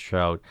large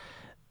trout,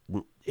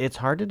 it's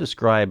hard to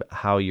describe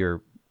how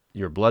your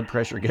blood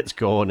pressure gets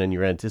going and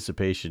your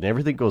anticipation.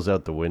 Everything goes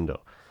out the window.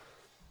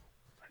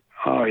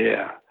 Oh,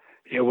 yeah.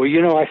 Yeah,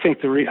 well, I think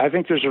I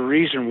think there's a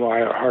reason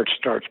why our heart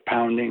starts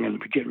pounding and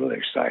we get really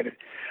excited.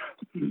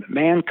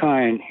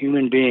 Mankind,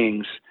 human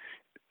beings,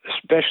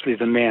 especially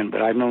the men,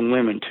 but I've known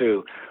women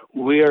too,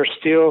 we are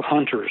still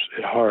hunters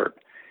at heart.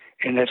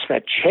 And it's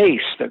that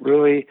chase that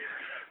really,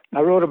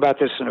 I wrote about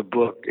this in a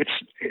book. It's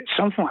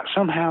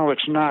somehow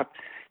it's not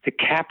the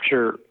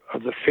capture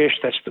of the fish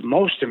that's the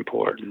most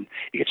important.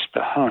 It's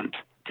the hunt,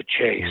 the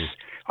chase.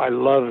 I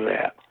love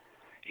that.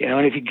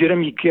 And if you get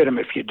them, you get them.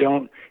 If you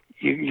don't,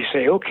 you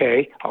say,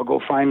 okay, I'll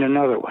go find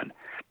another one.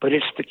 but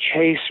it's the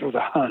chase or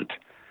the hunt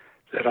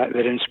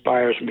that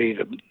inspires me.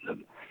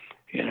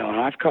 And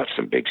I've caught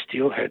some big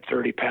steelhead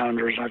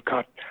 30-pounders. I've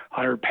caught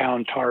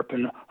 100-pound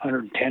tarpon,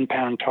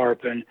 110-pound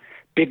tarpon,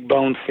 big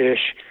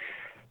bonefish.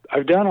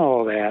 I've done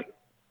all that,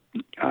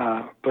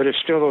 but it's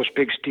still those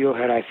big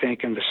steelhead, I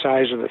think, and the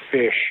size of the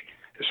fish,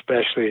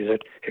 especially, that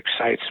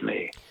excites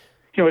me.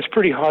 It's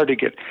pretty hard to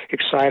get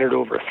excited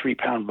over a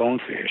 3-pound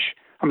bonefish.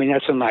 I mean,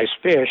 that's a nice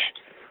fish,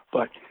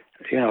 but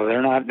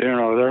they're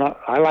not.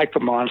 I like the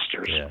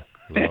monsters. Yeah,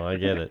 no, I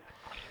get it.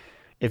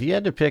 If you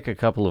had to pick a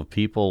couple of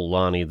people,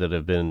 Lonnie, that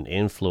have been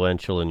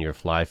influential in your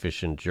fly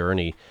fishing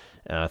journey,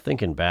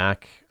 thinking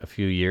back a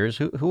few years,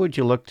 who would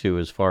you look to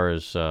as far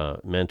as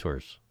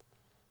mentors?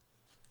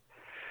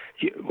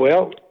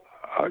 Well,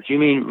 you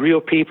mean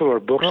real people or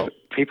books? Well,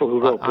 people who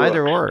wrote books?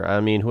 Either or. I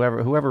mean,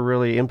 whoever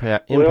really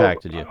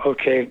impacted you.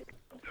 Okay,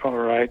 all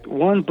right.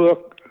 One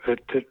book that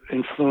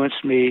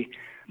influenced me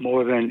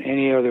more than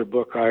any other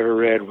book I ever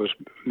read was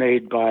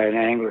made by an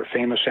angler,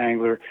 famous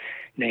angler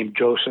named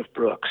Joseph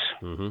Brooks.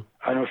 Mm-hmm.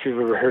 I don't know if you've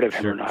ever heard of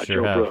him or not.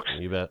 Sure Joe have. Brooks.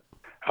 You bet.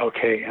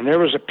 Okay, and there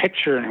was a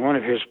picture in one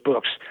of his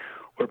books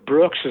where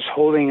Brooks is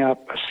holding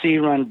up a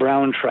sea-run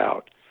brown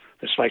trout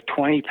that's like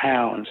 20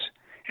 pounds,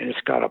 and it's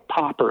got a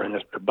popper in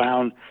it. The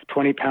brown,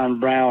 20-pound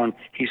brown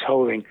he's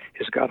holding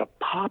has got a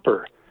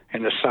popper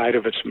in the side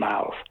of its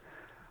mouth.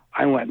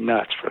 I went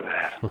nuts for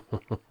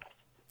that.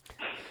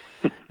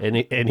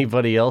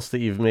 Anybody else that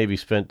you've maybe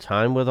spent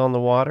time with on the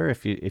water,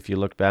 if you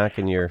look back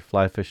in your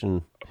fly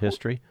fishing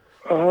history?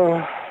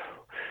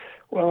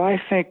 Well,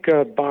 I think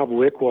Bob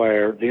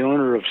Wickwire, the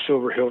owner of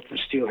Silver Hilton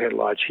Steelhead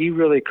Lodge, he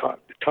really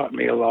taught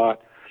me a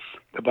lot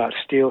about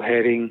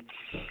steelheading.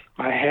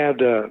 I had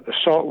the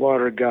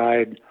saltwater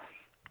guide.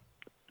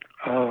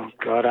 Oh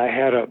God,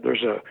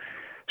 there's a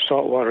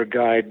saltwater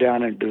guide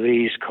down in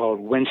Belize called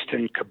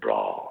Winston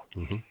Cabral.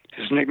 Mm-hmm.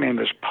 His nickname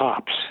is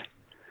Pops.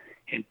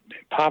 And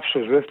Pops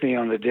was with me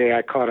on the day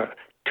I caught a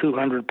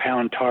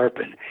 200-pound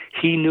tarpon.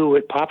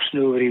 Pops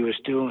knew what he was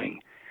doing.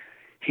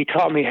 He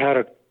taught me how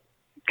to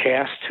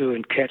cast to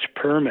and catch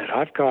permit.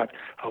 I've got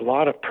a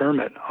lot of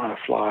permit on a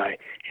fly,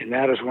 and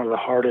that is one of the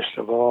hardest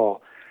of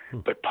all.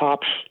 But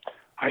Pops,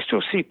 I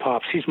still see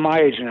Pops. He's my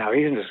age now.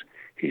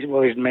 He's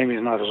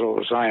maybe not as old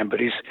as I am, but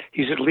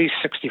he's at least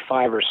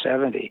 65 or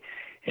 70,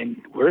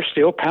 and we're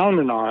still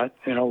pounding on it.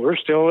 We're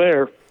still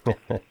there.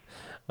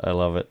 I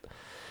love it.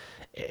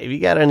 Have you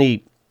got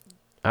any?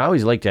 I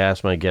always like to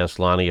ask my guests,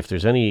 Lonnie, if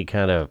there's any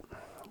kind of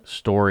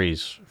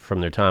stories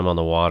from their time on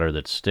the water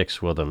that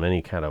sticks with them,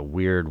 any kind of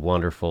weird,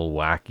 wonderful,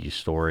 wacky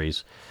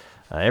stories.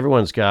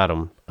 Everyone's got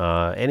them.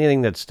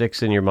 Anything that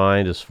sticks in your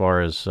mind as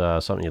far as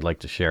something you'd like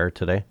to share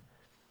today?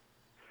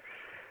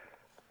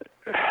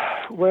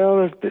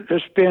 Well,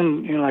 there's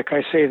been, like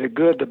I say, the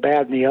good, the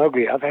bad, and the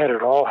ugly. I've had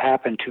it all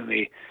happen to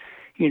me.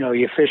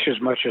 You fish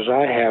as much as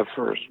I have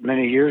for as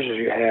many years as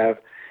you have,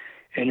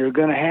 and you're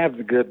going to have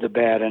the good, the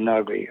bad, and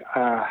ugly.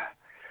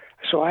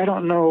 So I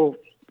don't know,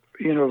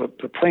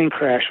 the plane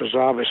crash was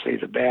obviously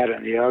the bad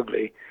and the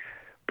ugly,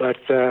 but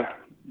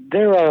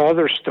there are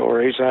other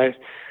stories. I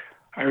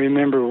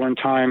remember one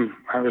time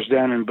I was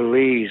down in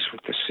Belize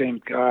with the same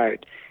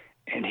guide,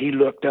 and he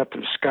looked up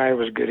and the sky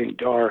was getting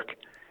dark,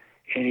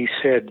 and he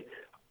said,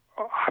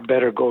 I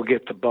better go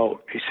get the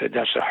boat. He said,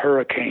 that's a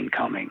hurricane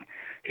coming.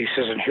 He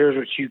says, and here's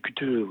what you could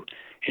do.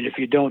 And if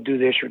you don't do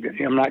this,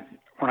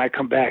 when I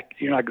come back,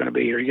 you're not going to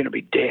be here. You're going to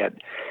be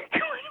dead.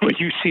 When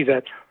you see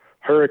that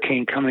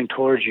hurricane coming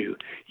towards you,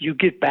 you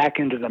get back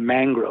into the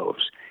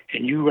mangroves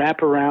and you wrap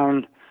your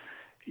arms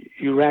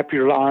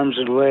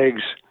and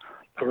legs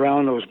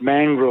around those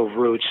mangrove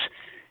roots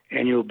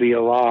and you'll be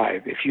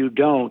alive. If you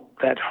don't,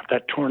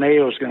 that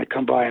tornado is going to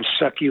come by and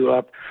suck you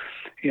up,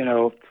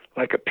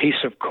 like a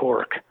piece of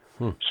cork.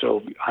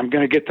 So I'm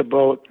going to get the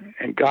boat,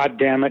 and God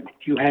damn it,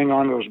 you hang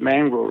on to those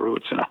mangrove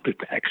roots, and I'll be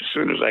back as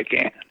soon as I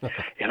can.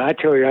 And I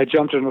tell you, I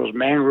jumped in those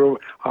mangrove.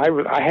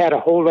 I had a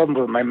hold of them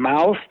with my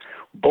mouth,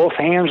 both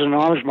hands and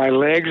arms, my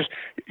legs.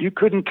 You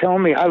couldn't tell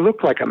me I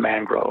looked like a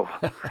mangrove.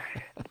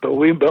 But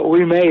we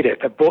made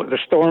it. The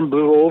storm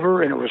blew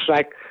over, and it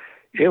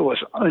was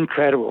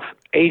incredible.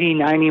 80,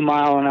 90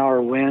 mile an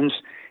hour winds,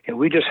 and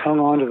we just hung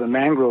on to the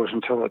mangroves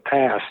until it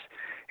passed.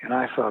 And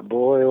I thought,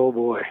 boy, oh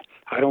boy,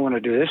 I don't want to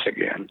do this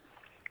again.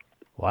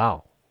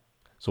 Wow.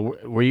 So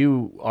were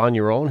you on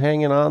your own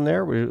hanging on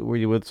there? Were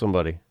you with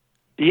somebody?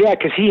 Yeah,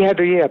 because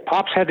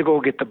Pops had to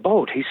go get the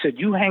boat. He said,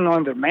 you hang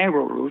on to the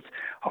mangrove roots,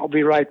 I'll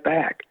be right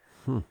back.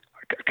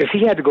 Because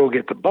he had to go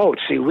get the boat.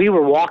 See, we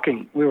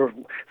were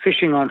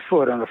fishing on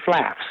foot on the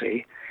flat,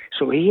 see?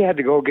 So he had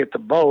to go get the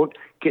boat,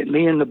 get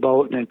me in the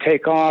boat, and then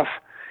take off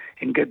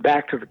and get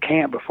back to the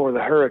camp before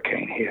the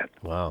hurricane hit.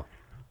 Wow.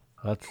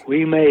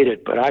 We made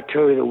it, but I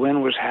tell you, the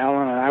wind was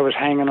howling, and I was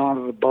hanging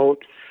onto the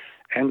boat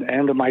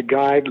and to my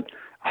guide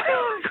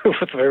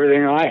with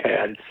everything I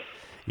had.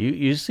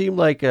 You seem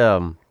like,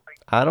 I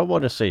don't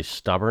want to say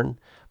stubborn,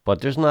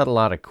 but there's not a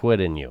lot of quit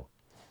in you.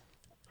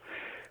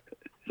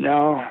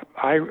 No,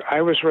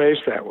 I was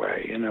raised that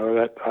way.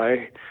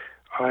 That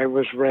I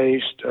was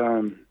raised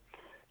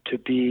to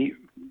be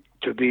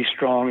to be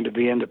strong, to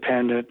be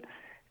independent.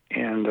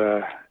 And,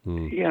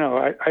 you know,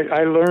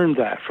 I learned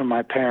that from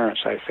my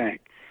parents, I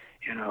think.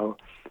 You know,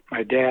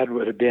 my dad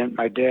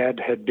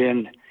had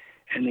been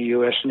in the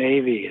U.S.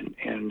 Navy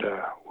in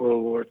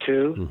World War II.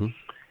 Mm-hmm.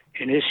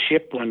 And his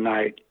ship one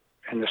night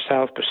in the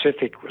South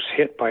Pacific was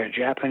hit by a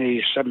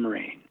Japanese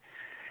submarine.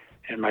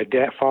 And my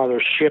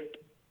father's ship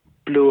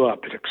blew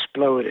up. It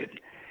exploded.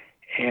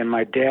 And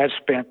my dad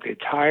spent the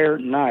entire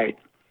night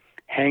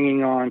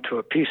hanging on to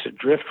a piece of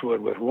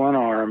driftwood with one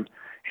arm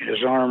and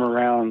his arm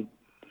around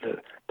the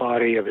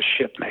body of a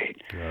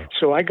shipmate. Yeah.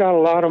 So I got a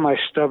lot of my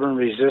stubborn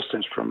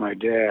resistance from my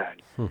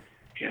dad,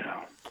 you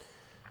know.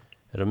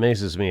 It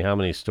amazes me how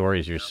many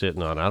stories you're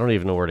sitting on. I don't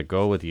even know where to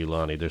go with you,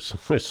 Lonnie. There's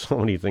so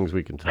many things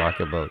we can talk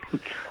about.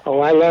 Oh,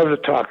 I love to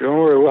talk. Don't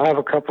worry, we'll have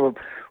a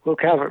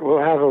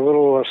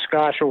little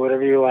scotch or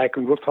whatever you like,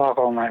 and we'll talk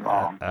all night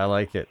long. I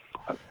like it.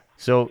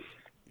 So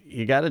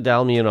you got to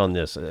dial me in on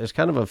this. It's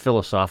kind of a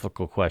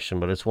philosophical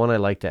question, but it's one I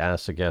like to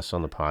ask the guests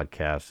on the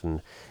podcast,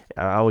 and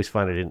I always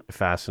find it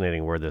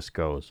fascinating where this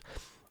goes.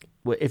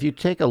 If you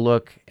take a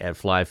look at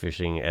fly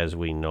fishing as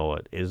we know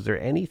it, is there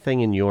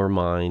anything in your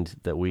mind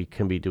that we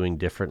can be doing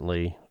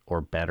differently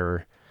or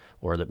better,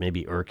 or that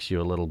maybe irks you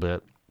a little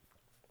bit?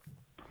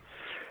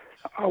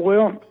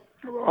 Well,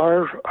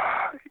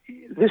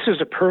 this is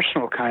a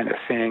personal kind of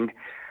thing,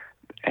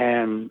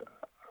 and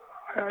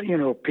you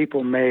know,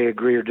 people may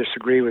agree or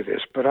disagree with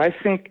this, but I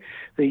think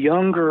the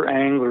younger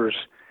anglers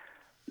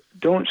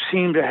don't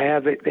seem to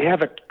have it. They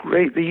have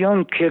the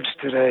young kids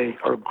today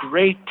are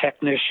great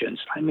technicians.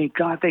 I mean,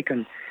 God, they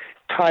can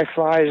tie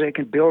flies, they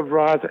can build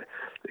rods,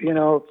 you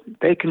know,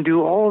 they can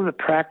do all of the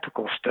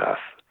practical stuff.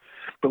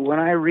 But when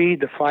I read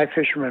the fly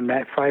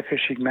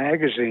fishing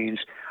magazines,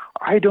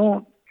 I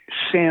don't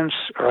sense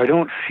or I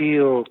don't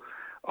feel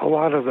a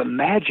lot of the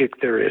magic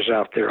there is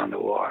out there on the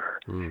water.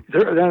 In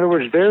other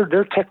words, they're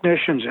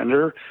technicians and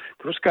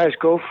those guys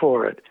go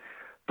for it.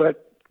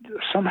 But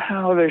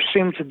somehow there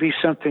seems to be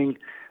something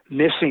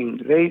missing.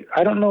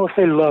 I don't know if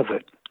they love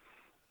it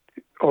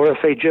or if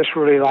they just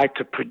really like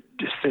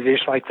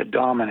to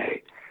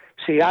dominate.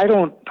 See, I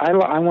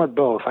want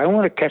both. I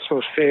want to catch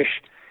those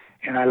fish,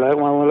 and I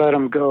want to let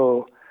them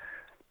go.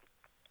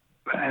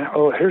 And,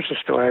 here's the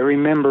story. I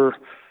remember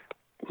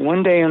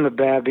one day in the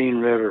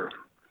Babine River.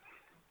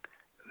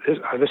 This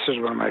is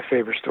one of my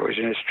favorite stories,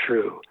 and it's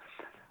true.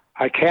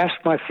 I cast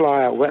my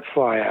wet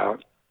fly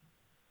out,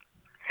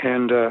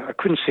 and I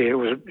couldn't see it. It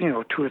was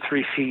 2 or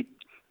 3 feet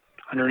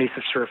underneath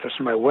the surface,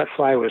 and my wet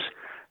fly was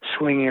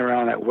swinging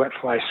around that wet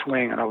fly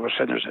swing, and all of a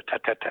sudden there's a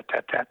tat tat tat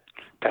tat tat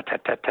tat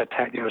tat tat tat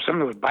tat. You know,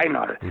 something was biting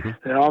on it. Mm-hmm.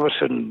 Then all of a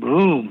sudden,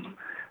 boom,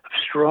 a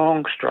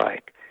strong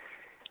strike,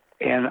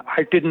 and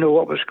I didn't know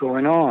what was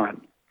going on,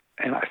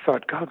 and I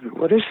thought, God,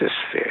 what is this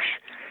fish?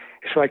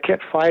 So I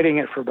kept fighting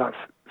it for about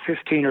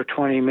 15 or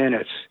 20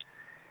 minutes,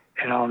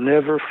 and I'll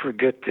never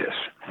forget this,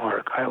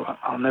 Mark.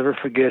 I'll never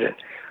forget it.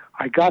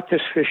 I got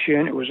this fish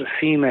in. It was a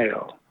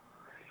female,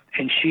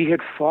 and she had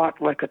fought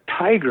like a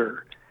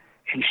tiger,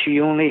 and she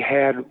only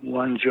had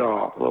one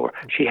jaw lower.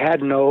 She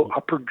had no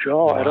upper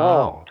jaw at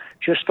all,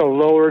 just a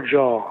lower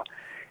jaw.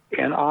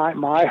 And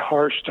my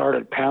heart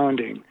started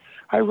pounding.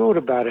 I wrote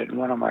about it in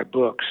one of my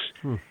books.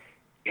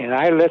 And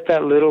I let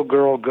that little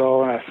girl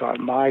go, and I thought,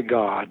 my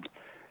God,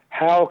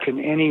 how can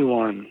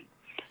anyone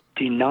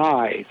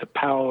deny the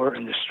power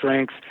and the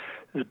strength,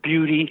 the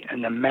beauty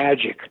and the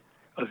magic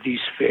of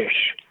these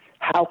fish?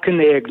 How can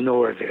they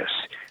ignore this?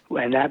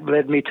 And that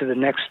led me to the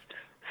next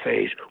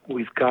phase.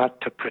 We've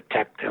got to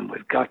protect them.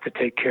 We've got to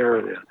take care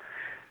of them.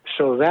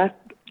 So that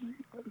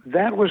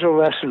was a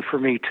lesson for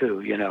me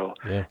too,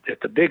 that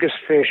the biggest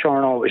fish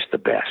aren't always the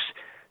best.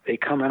 They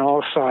come in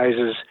all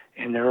sizes,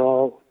 and they're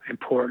all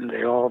important.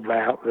 They're all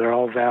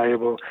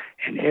valuable,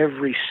 and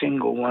every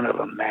single one of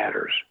them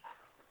matters.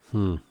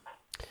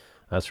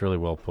 That's really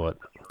well put.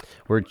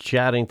 We're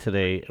chatting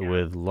today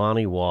with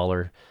Lonnie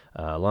Waller.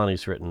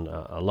 Lonnie's written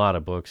a lot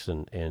of books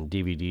and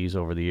DVDs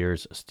over the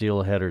years.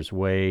 Steelheader's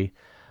Way,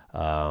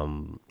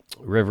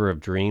 River of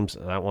Dreams.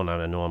 That one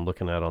I know I'm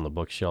looking at on the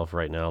bookshelf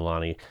right now,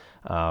 Lonnie.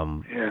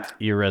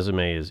 Your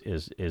resume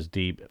is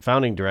deep.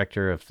 Founding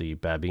director of the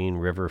Babine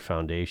River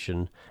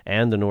Foundation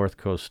and the North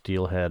Coast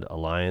Steelhead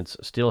Alliance.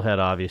 Steelhead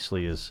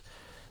obviously is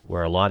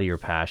where a lot of your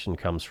passion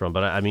comes from.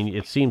 But I mean,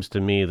 it seems to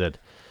me that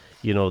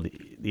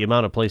the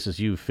amount of places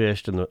you've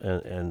fished and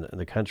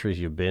the countries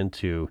you've been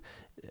to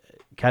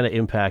kind of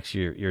impacts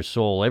your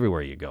soul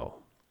everywhere you go.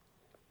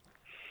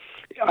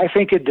 I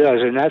think it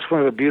does, and that's one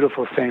of the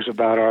beautiful things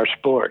about our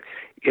sport.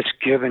 It's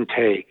give and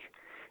take.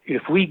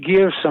 If we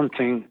give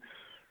something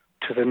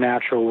to the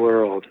natural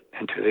world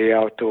and to the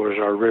outdoors,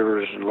 our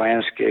rivers and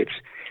landscapes,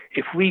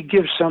 if we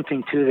give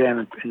something to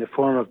them in the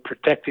form of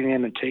protecting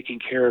them and taking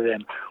care of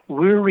them,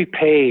 we're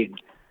repaid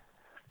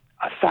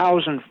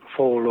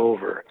 1,000-fold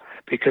over.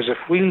 Because if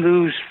we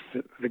lose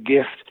the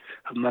gift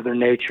of Mother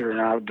Nature and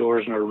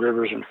outdoors and our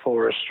rivers and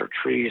forests, our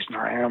trees and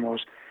our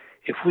animals,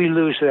 if we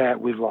lose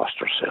that, we've lost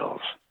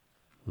ourselves.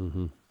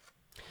 Mm-hmm.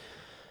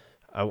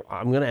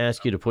 I'm going to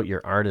ask you to put your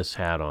artist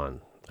hat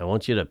on. I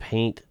want you to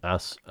paint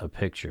us a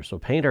picture. So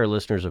paint our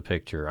listeners a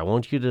picture. I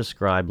want you to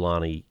describe,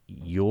 Lonnie,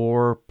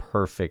 your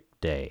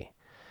perfect day.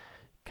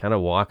 Kind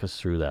of walk us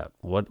through that.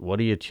 What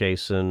are you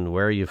chasing?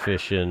 Where are you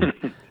fishing?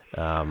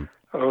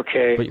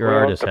 Okay. Put your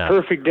artist the hat.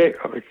 perfect day.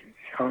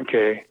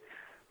 Okay.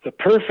 The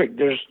perfect.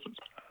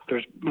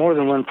 There's more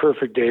than one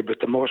perfect day, but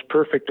the most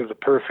perfect of the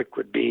perfect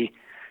would be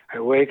I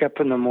wake up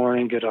in the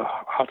morning, get a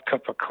hot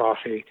cup of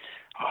coffee,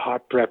 a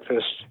hot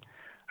breakfast.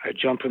 I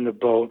jump in the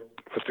boat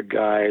with the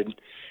guide,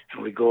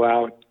 and we go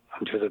out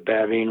onto the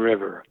Babine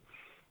River,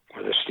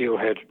 where the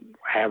steelhead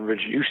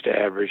used to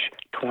average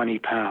 20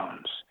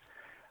 pounds.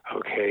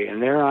 Okay,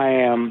 and there I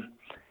am,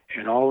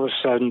 and all of a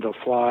sudden the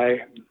fly,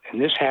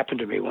 and this happened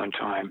to me one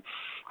time,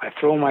 I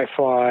throw my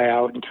fly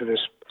out into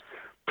this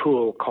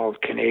pool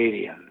called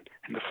Canadian,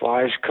 and the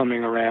fly's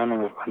coming around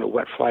on the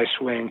wet fly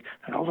swing,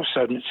 and all of a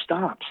sudden it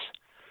stops.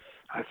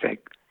 I think,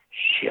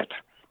 shit,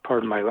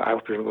 pardon my, I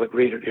hope your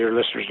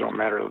listeners don't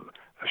matter a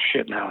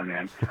shit now and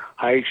then.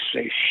 I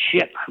say,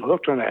 shit, I'm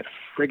hooked on that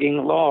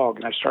frigging log,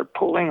 and I start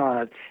pulling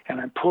on it,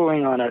 and I'm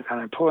pulling on it, and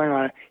I'm pulling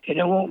on it, and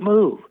it won't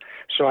move.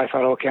 So I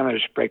thought, okay, I'm going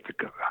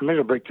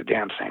to break the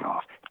damn thing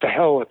off. The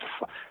hell with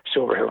the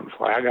silver hilton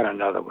fly. I got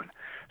another one.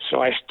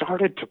 So I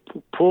started to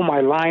pull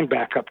my line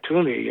back up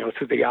to me,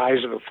 through the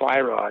eyes of the fly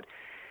rod,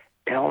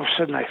 and all of a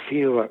sudden I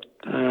feel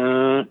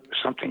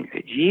something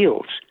that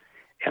yields,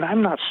 and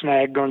I'm not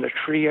snagged on the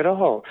tree at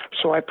all.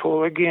 So I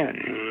pull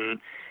again,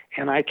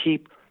 and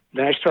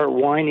then I start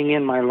winding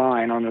in my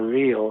line on the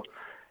reel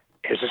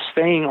as this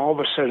thing all of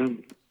a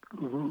sudden,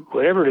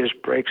 whatever it is,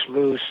 breaks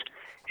loose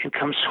and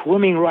comes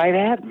swimming right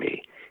at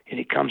me. And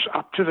he comes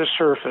up to the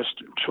surface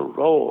to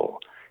roll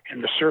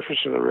in the surface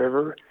of the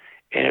river,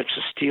 and it's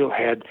a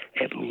steelhead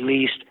at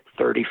least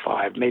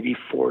 35, maybe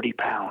 40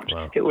 pounds.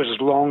 Wow. It was as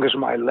long as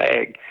my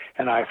leg.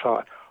 And I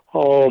thought,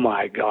 oh,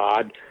 my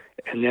God.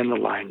 And then the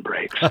line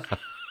breaks.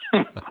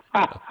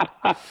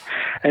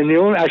 And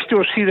I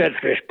still see that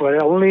fish,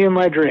 but only in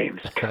my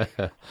dreams.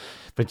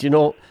 But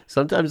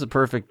sometimes the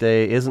perfect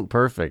day isn't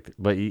perfect,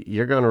 but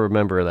you're going to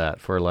remember that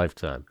for a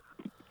lifetime.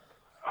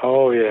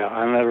 Oh, yeah.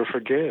 I'll never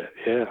forget it.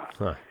 Yeah.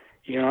 Huh.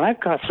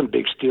 I've got some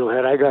big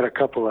steelhead. I got a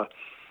couple of,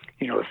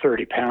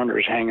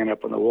 30-pounders hanging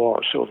up on the wall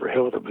at Silver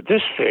Hilton. But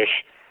this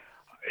fish,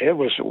 it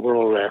was a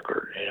world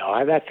record.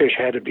 That fish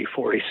had to be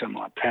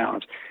 40-some-odd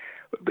pounds.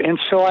 And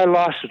so I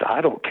lost it.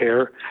 I don't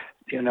care.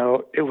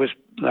 It was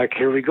like,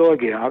 here we go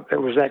again.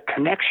 It was that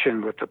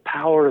connection with the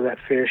power of that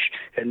fish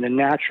and the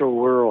natural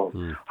world.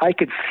 I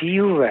could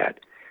feel that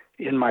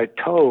in my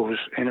toes,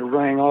 and it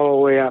rang all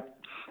the way up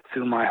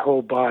through my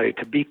whole body,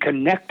 to be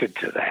connected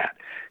to that.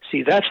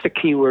 See, that's the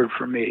key word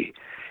for me,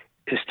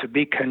 is to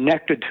be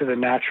connected to the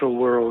natural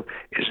world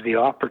is the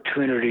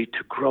opportunity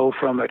to grow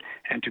from it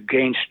and to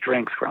gain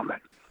strength from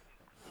it.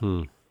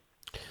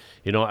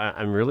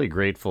 I'm really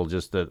grateful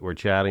just that we're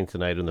chatting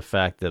tonight, and the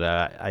fact that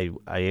I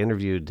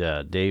interviewed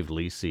Dave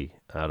Lisi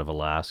out of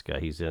Alaska.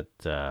 He's at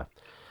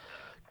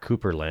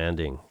Cooper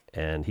Landing,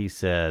 and he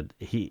said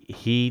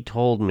he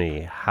told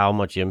me how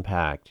much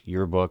impact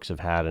your books have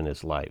had in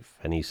his life,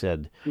 and he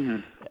said,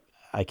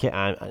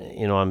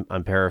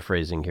 I'm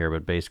paraphrasing here,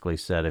 but basically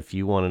said, if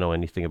you want to know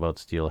anything about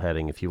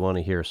steelheading, if you want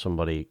to hear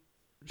somebody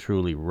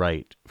truly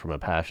write from a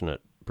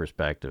passionate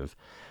perspective,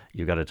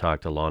 you've got to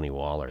talk to Lonnie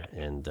Waller.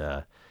 And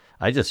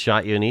I just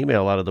shot you an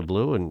email out of the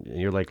blue, and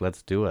you're like,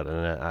 let's do it.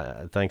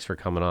 And thanks for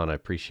coming on. I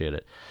appreciate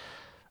it.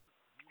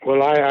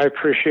 Well, I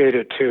appreciate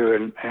it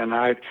too, and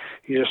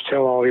you just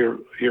tell all your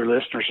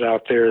listeners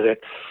out there that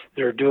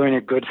they're doing a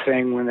good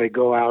thing when they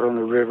go out on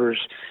the rivers,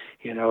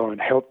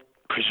 and help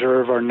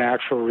preserve our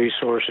natural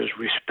resources,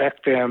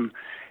 respect them,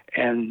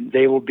 and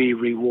they will be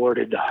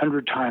rewarded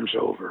 100 times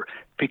over.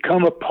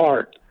 Become a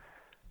part.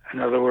 In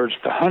other words,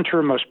 the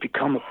hunter must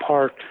become a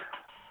part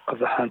of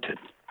the hunted.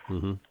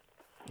 Mm-hmm.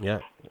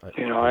 Yeah.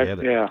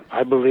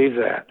 I believe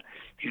that.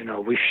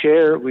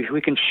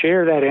 We can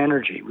share that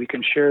energy. We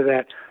can share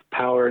that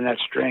power and that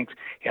strength.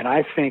 And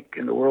I think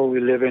in the world we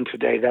live in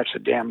today, that's a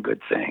damn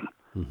good thing.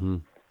 Mm-hmm.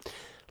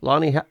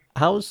 Lonnie,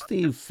 how's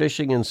the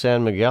fishing in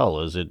San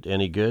Miguel? Is it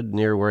any good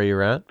near where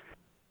you're at?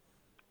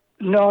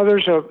 No,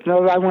 there's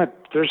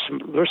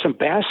some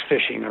bass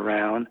fishing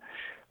around,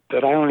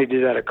 but I only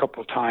did that a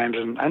couple of times.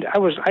 And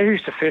I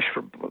used to fish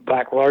for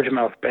black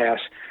largemouth bass,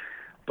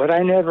 but I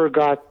never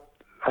got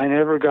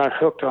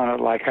hooked on it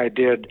like I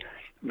did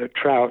the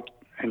trout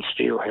and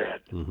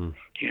steelhead. Mm-hmm.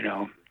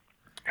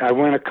 I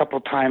went a couple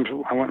times.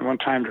 I went one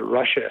time to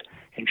Russia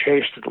and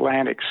chased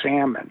Atlantic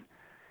salmon.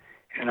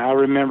 And I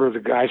remember the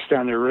guys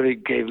down there really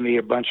gave me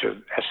a bunch of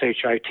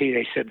SHIT.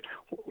 They said,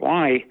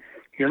 "Why?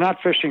 You're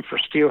not fishing for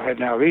steelhead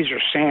now. These are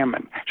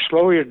salmon.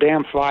 Slow your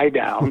damn fly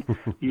down,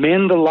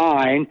 mend the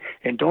line,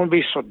 and don't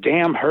be so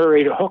damn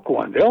hurry to hook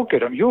one. They'll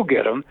get them. You'll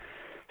get them."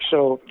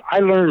 So I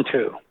learned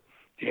too.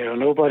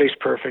 Nobody's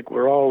perfect.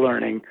 We're all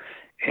learning.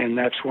 And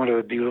that's one of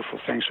the beautiful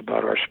things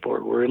about our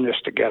sport. We're in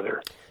this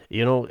together.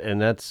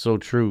 And that's so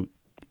true.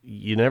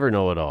 You never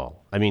know it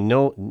all. I mean,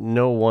 no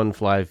one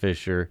fly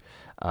fisher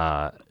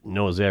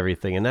knows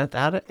everything. And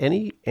that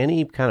any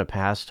kind of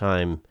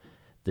pastime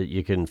that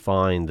you can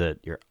find that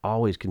you're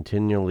always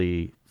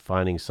continually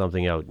finding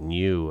something out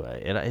new.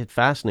 It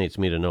fascinates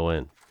me to no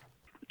end.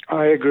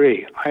 I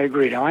agree.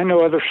 Now I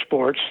know other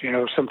sports.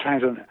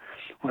 Sometimes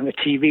on the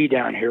TV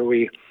down here,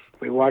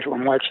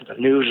 I'm watching the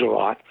news a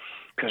lot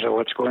because of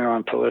what's going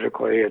on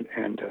politically and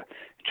in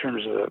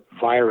terms of the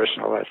virus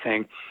and all that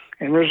thing.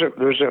 And there's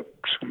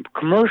some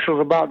commercials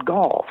about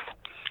golf.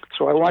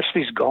 So I watch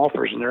these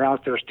golfers, and they're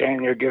out there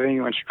standing there giving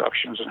you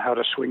instructions on how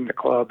to swing the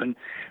club and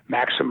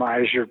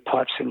maximize your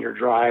putts and your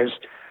drives.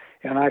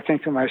 And I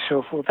think to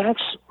myself, well,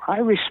 I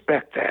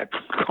respect that.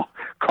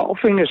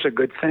 Golfing is a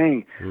good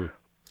thing,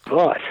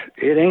 but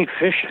it ain't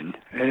fishing,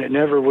 and it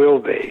never will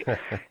be.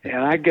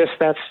 And I guess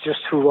that's just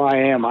who I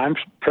am. I'm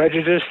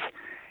prejudiced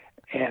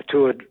and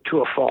to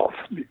a fault.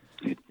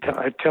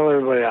 I tell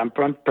everybody I'm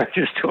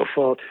prejudiced to a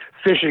fault.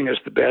 Fishing is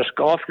the best.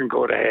 Golf can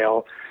go to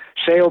hell.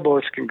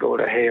 Sailboats can go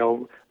to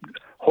hell.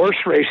 Horse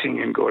racing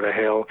can go to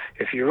hell.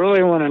 If you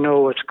really want to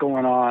know what's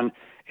going on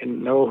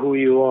and know who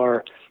you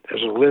are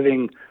as a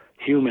living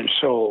human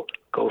soul,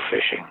 go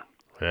fishing.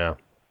 Yeah.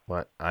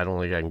 Well, I don't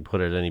think I can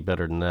put it any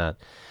better than that.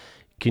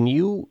 Can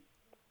you,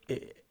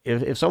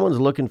 if someone's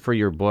looking for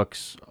your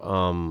books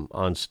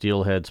on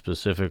steelhead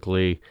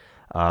specifically,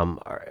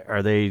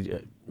 are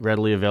they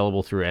readily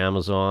available through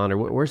Amazon, or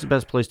where's the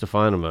best place to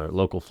find them? A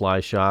local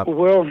fly shop?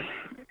 Well,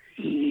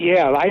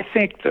 yeah, I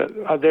think that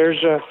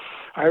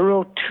I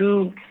wrote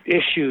 2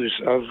 issues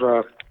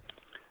of.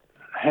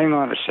 Hang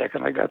on a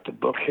second, I got the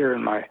book here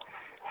in my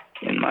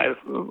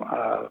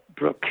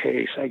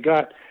bookcase. I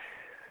got.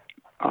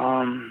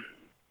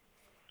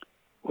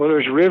 Well,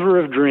 there's River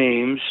of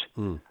Dreams.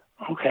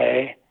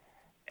 Okay,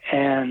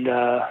 and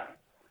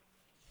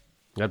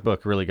that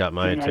book really got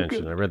my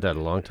attention. I read that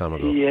a long time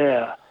ago.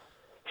 Yeah.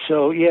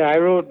 So I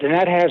wrote, and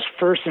that has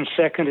first and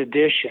second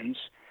editions.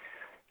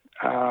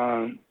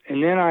 And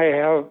then I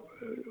have,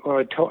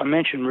 I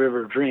mentioned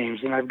River of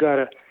Dreams, and I've got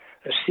a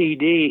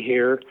CD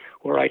here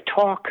where I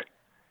talk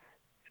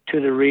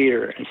to the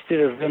reader instead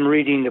of them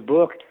reading the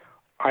book.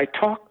 I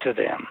talk to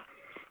them,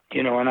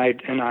 and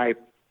I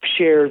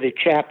share the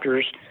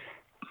chapters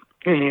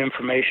and the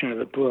information of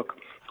the book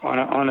on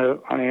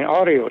an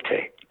audio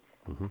tape.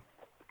 Mm-hmm.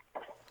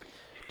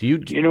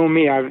 You know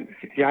me?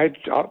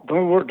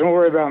 Don't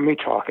worry about me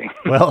talking.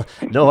 Well,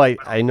 no,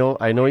 I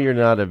know you're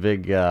not a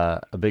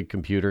big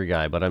computer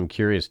guy, but I'm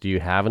curious. Do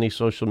you have any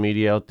social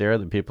media out there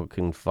that people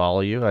can follow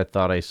you? I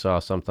thought I saw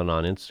something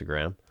on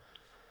Instagram.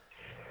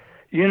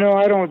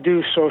 I don't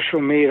do social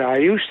media. I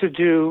used to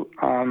do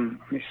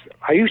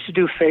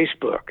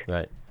Facebook.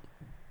 Right.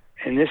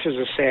 And this is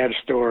a sad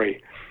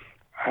story.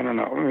 I don't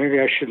know. Maybe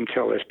I shouldn't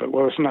tell this, but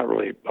it's not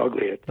really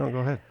ugly. No, go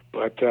ahead.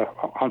 But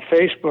on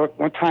Facebook,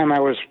 one time I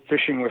was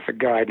fishing with a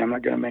guide, and I'm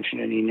not going to mention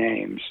any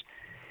names.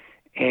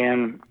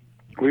 And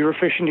we were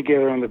fishing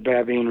together on the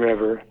Babine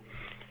River,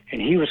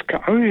 and he was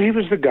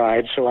the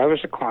guide, so I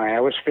was the client.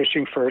 I was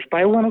fishing first,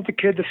 but I wanted the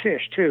kid to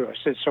fish too. I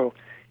said, "So,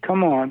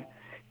 come on,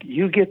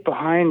 you get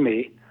behind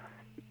me,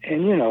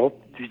 and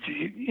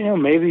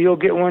maybe you'll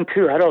get one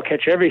too. I don't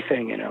catch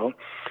everything,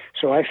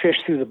 So I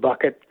fished through the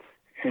bucket,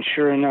 and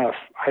sure enough,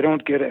 I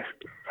don't get a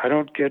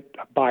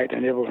bite, a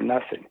nibble, or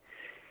nothing.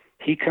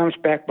 He comes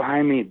back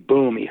behind me,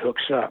 boom, he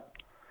hooks up.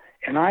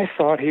 And I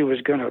thought he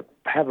was going to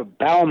have a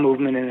bowel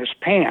movement in his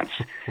pants.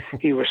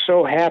 He was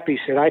so happy. He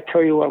said, "I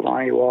tell you what,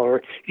 Lonnie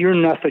Waller, you're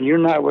nothing. You're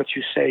not what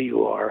you say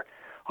you are.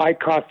 I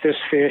caught this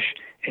fish,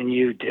 and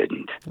you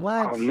didn't."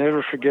 What? I'll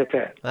never forget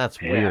that.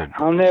 That's weird.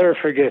 I'll never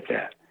forget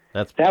that.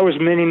 That was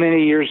many,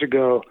 many years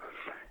ago,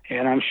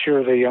 and I'm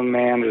sure the young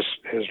man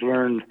has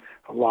learned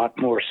a lot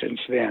more since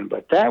then.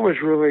 But that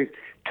was really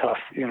tough,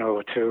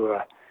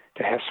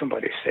 to have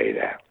somebody say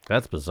that.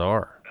 That's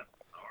bizarre.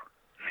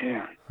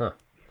 Yeah. Huh.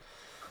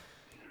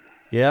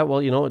 Yeah, well,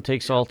 it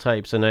takes all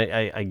types, and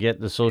I get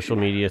the social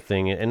media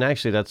thing, and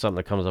actually that's something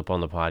that comes up on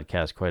the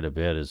podcast quite a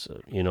bit is,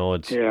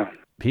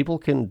 people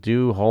can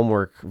do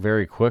homework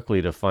very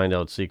quickly to find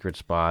out secret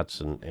spots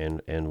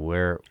and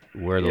where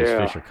those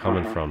fish are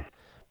coming from.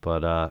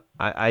 But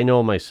I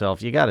know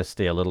myself, you got to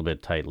stay a little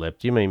bit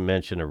tight-lipped. You may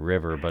mention a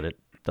river, but it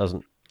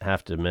doesn't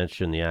have to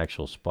mention the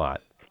actual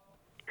spot.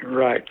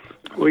 Right.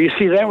 Well, you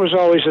see, that was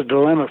always a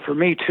dilemma for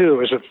me,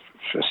 too, as a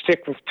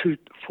stick with 2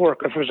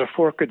 forks. If it was a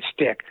forked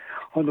stick.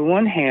 On the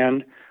one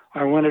hand,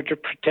 I wanted to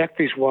protect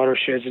these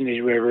watersheds and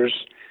these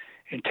rivers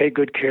and take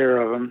good care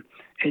of them,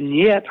 and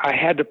yet I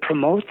had to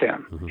promote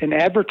them and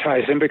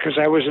advertise them because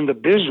I was in the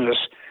business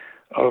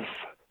of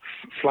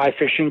fly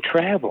fishing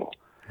travel.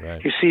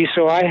 Right. You see,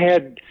 so I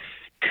had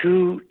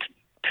two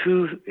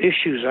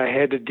issues I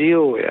had to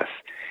deal with,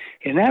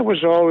 and that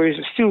was always,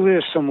 it still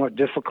is somewhat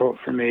difficult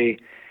for me.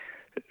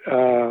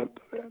 But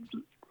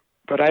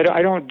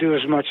I don't do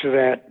as much of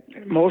that.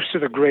 Most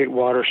of the great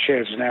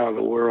watersheds now in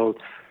the world,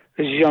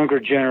 this younger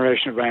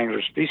generation of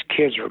anglers, these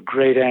kids are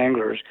great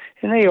anglers,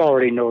 and they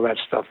already know that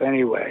stuff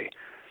anyway.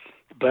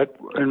 But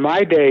in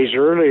my days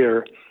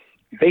earlier,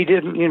 they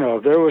didn't.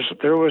 There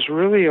was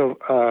really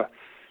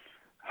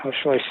how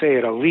shall I say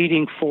it? A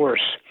leading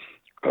force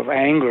of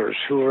anglers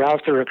who were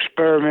out there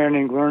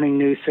experimenting, learning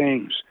new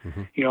things.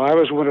 You know, I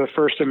was one of the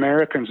first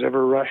Americans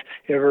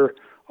ever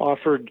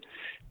offered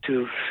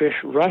to fish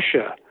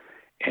Russia,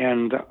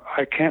 and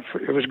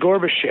it was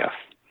Gorbachev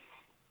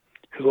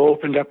who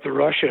opened up the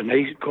Russia, and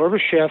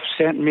Gorbachev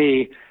sent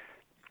me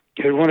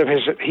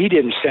he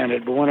didn't send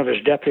it, but one of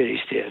his deputies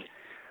did,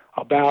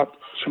 about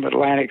some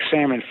Atlantic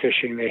salmon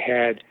fishing they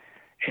had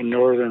in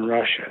northern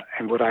Russia,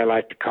 and would I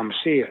like to come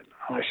see it?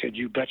 I said,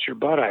 you bet your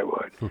butt I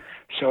would.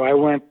 So I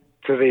went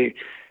to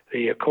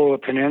the Kola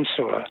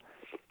Peninsula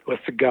with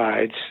the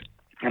guides,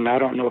 and I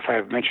don't know if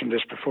I've mentioned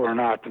this before or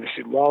not, but they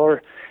said,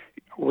 Waller,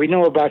 we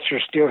know about your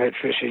steelhead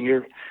fishing.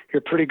 You're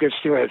pretty good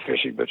steelhead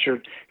fishing, but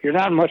you're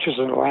not much as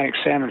an Atlantic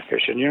salmon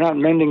fishing. You're not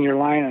mending your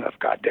line enough,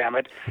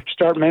 goddammit.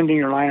 Start mending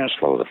your line and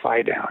slow the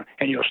fly down,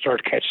 and you'll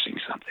start catching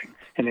something.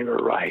 And they were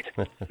right.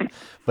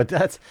 But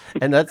that's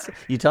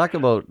you talk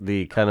about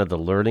the kind of the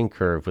learning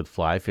curve with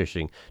fly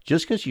fishing.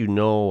 Just because you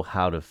know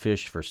how to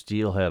fish for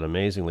steelhead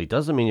amazingly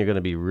doesn't mean you're going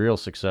to be real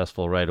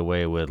successful right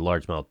away with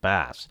largemouth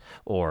bass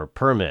or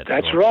permit.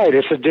 That's right.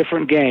 It's a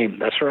different game.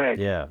 That's right.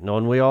 Yeah. No,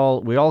 and we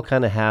all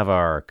kind of have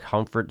our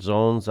comfort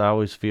zones. I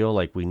always feel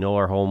like we know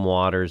our home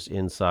waters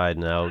inside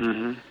and out.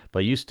 Mm-hmm.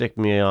 But you stick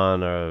me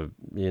on a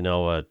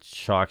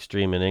chalk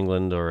stream in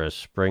England or a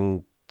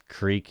spring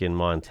creek in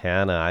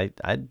Montana,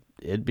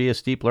 it'd be a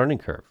steep learning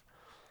curve.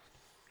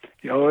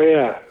 Oh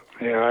yeah.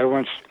 I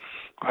once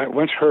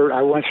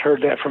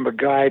heard that from a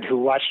guide who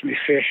watched me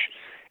fish,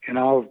 and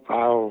I'll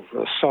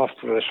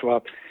soften this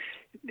up.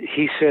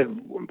 He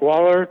said,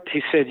 Waller,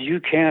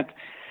 you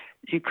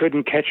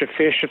couldn't catch a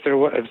fish if there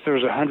was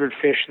 100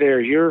 fish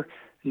there. You're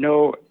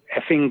no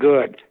effing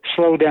good.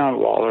 Slow down,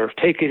 Waller.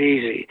 Take it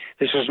easy.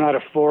 This is not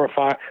a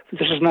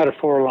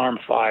 4-alarm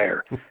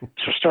fire.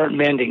 So start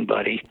mending,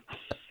 buddy.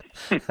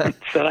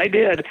 So I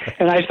did,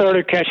 and I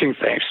started catching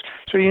things.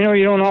 So you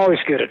don't always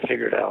get it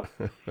figured out.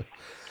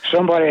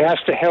 Somebody has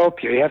to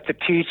help you. You have to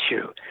teach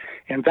you.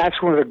 And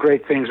that's one of the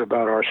great things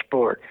about our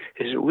sport,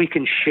 is that we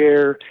can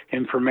share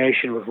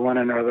information with one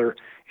another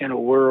in a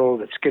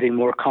world that's getting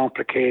more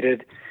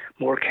complicated,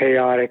 more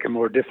chaotic, and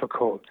more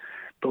difficult.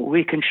 But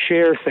we can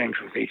share things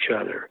with each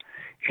other.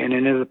 And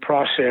in the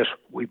process,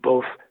 we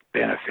both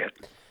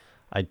benefit.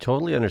 I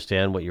totally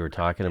understand what you were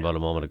talking about a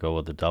moment ago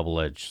with the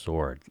double-edged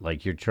sword.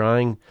 Like, you're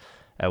trying,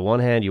 at one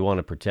hand, you want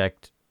to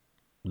protect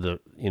the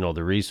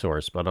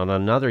resource, but on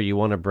another, you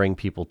want to bring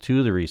people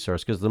to the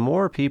resource, because the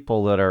more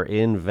people that are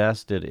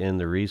invested in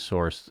the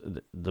resource,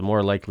 the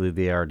more likely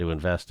they are to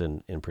invest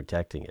in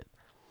protecting it.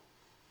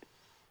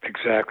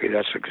 Exactly.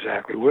 That's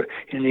exactly.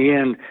 In the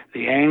end,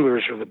 the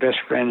anglers are the best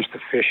friends the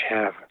fish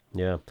have.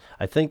 Yeah.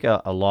 I think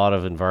a lot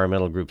of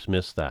environmental groups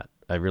miss that.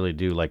 I really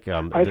do. I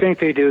think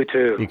they do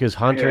too. Because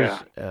hunters,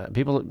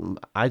 people,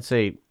 I'd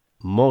say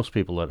most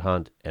people that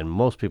hunt and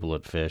most people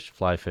that fish,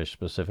 fly fish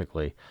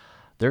specifically,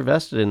 they're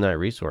vested in that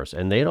resource,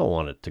 and they don't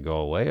want it to go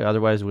away.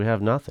 Otherwise, we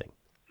have nothing.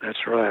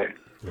 That's right.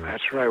 Yeah.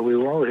 That's right. We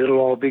won't. It'll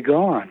all be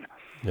gone.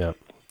 Yeah.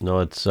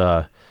 No,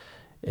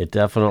 it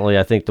definitely.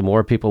 I think the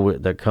more people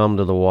that come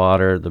to the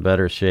water, the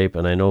better shape.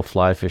 And I know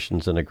fly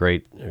fishing's in a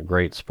great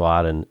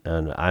spot. And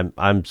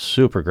I'm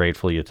super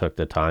grateful you took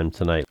the time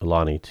tonight,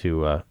 Lonnie,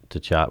 to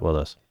chat with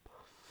us.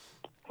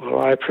 Well,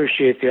 I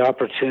appreciate the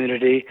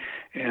opportunity,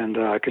 and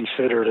I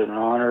consider it an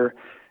honor.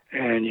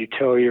 And you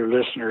tell your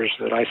listeners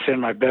that I send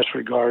my best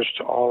regards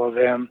to all of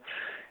them,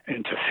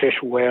 and to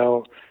fish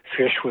well,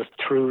 fish with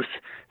truth,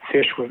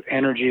 fish with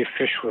energy,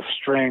 fish with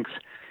strength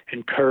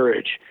and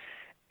courage.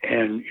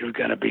 And you're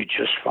going to be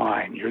just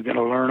fine. You're going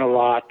to learn a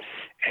lot,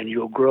 and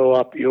you'll grow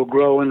up. You'll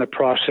grow in the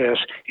process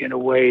in a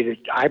way that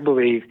I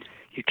believe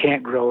you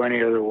can't grow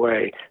any other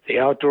way. The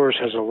outdoors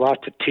has a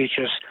lot to teach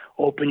us.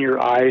 Open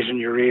your eyes and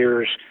your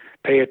ears,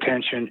 pay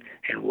attention,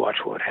 and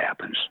watch what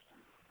happens.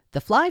 The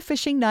Fly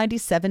Fishing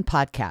 97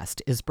 podcast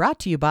is brought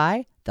to you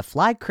by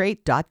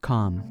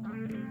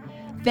theflycrate.com.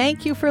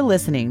 Thank you for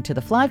listening to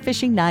the Fly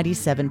Fishing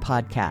 97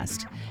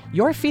 podcast.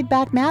 Your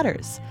feedback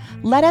matters.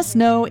 Let us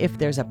know if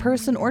there's a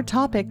person or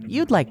topic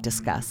you'd like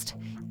discussed.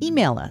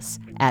 Email us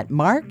at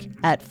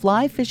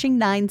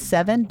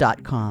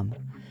mark@flyfishing97.com.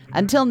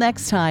 Until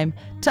next time,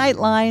 tight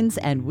lines,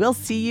 and we'll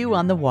see you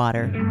on the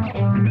water.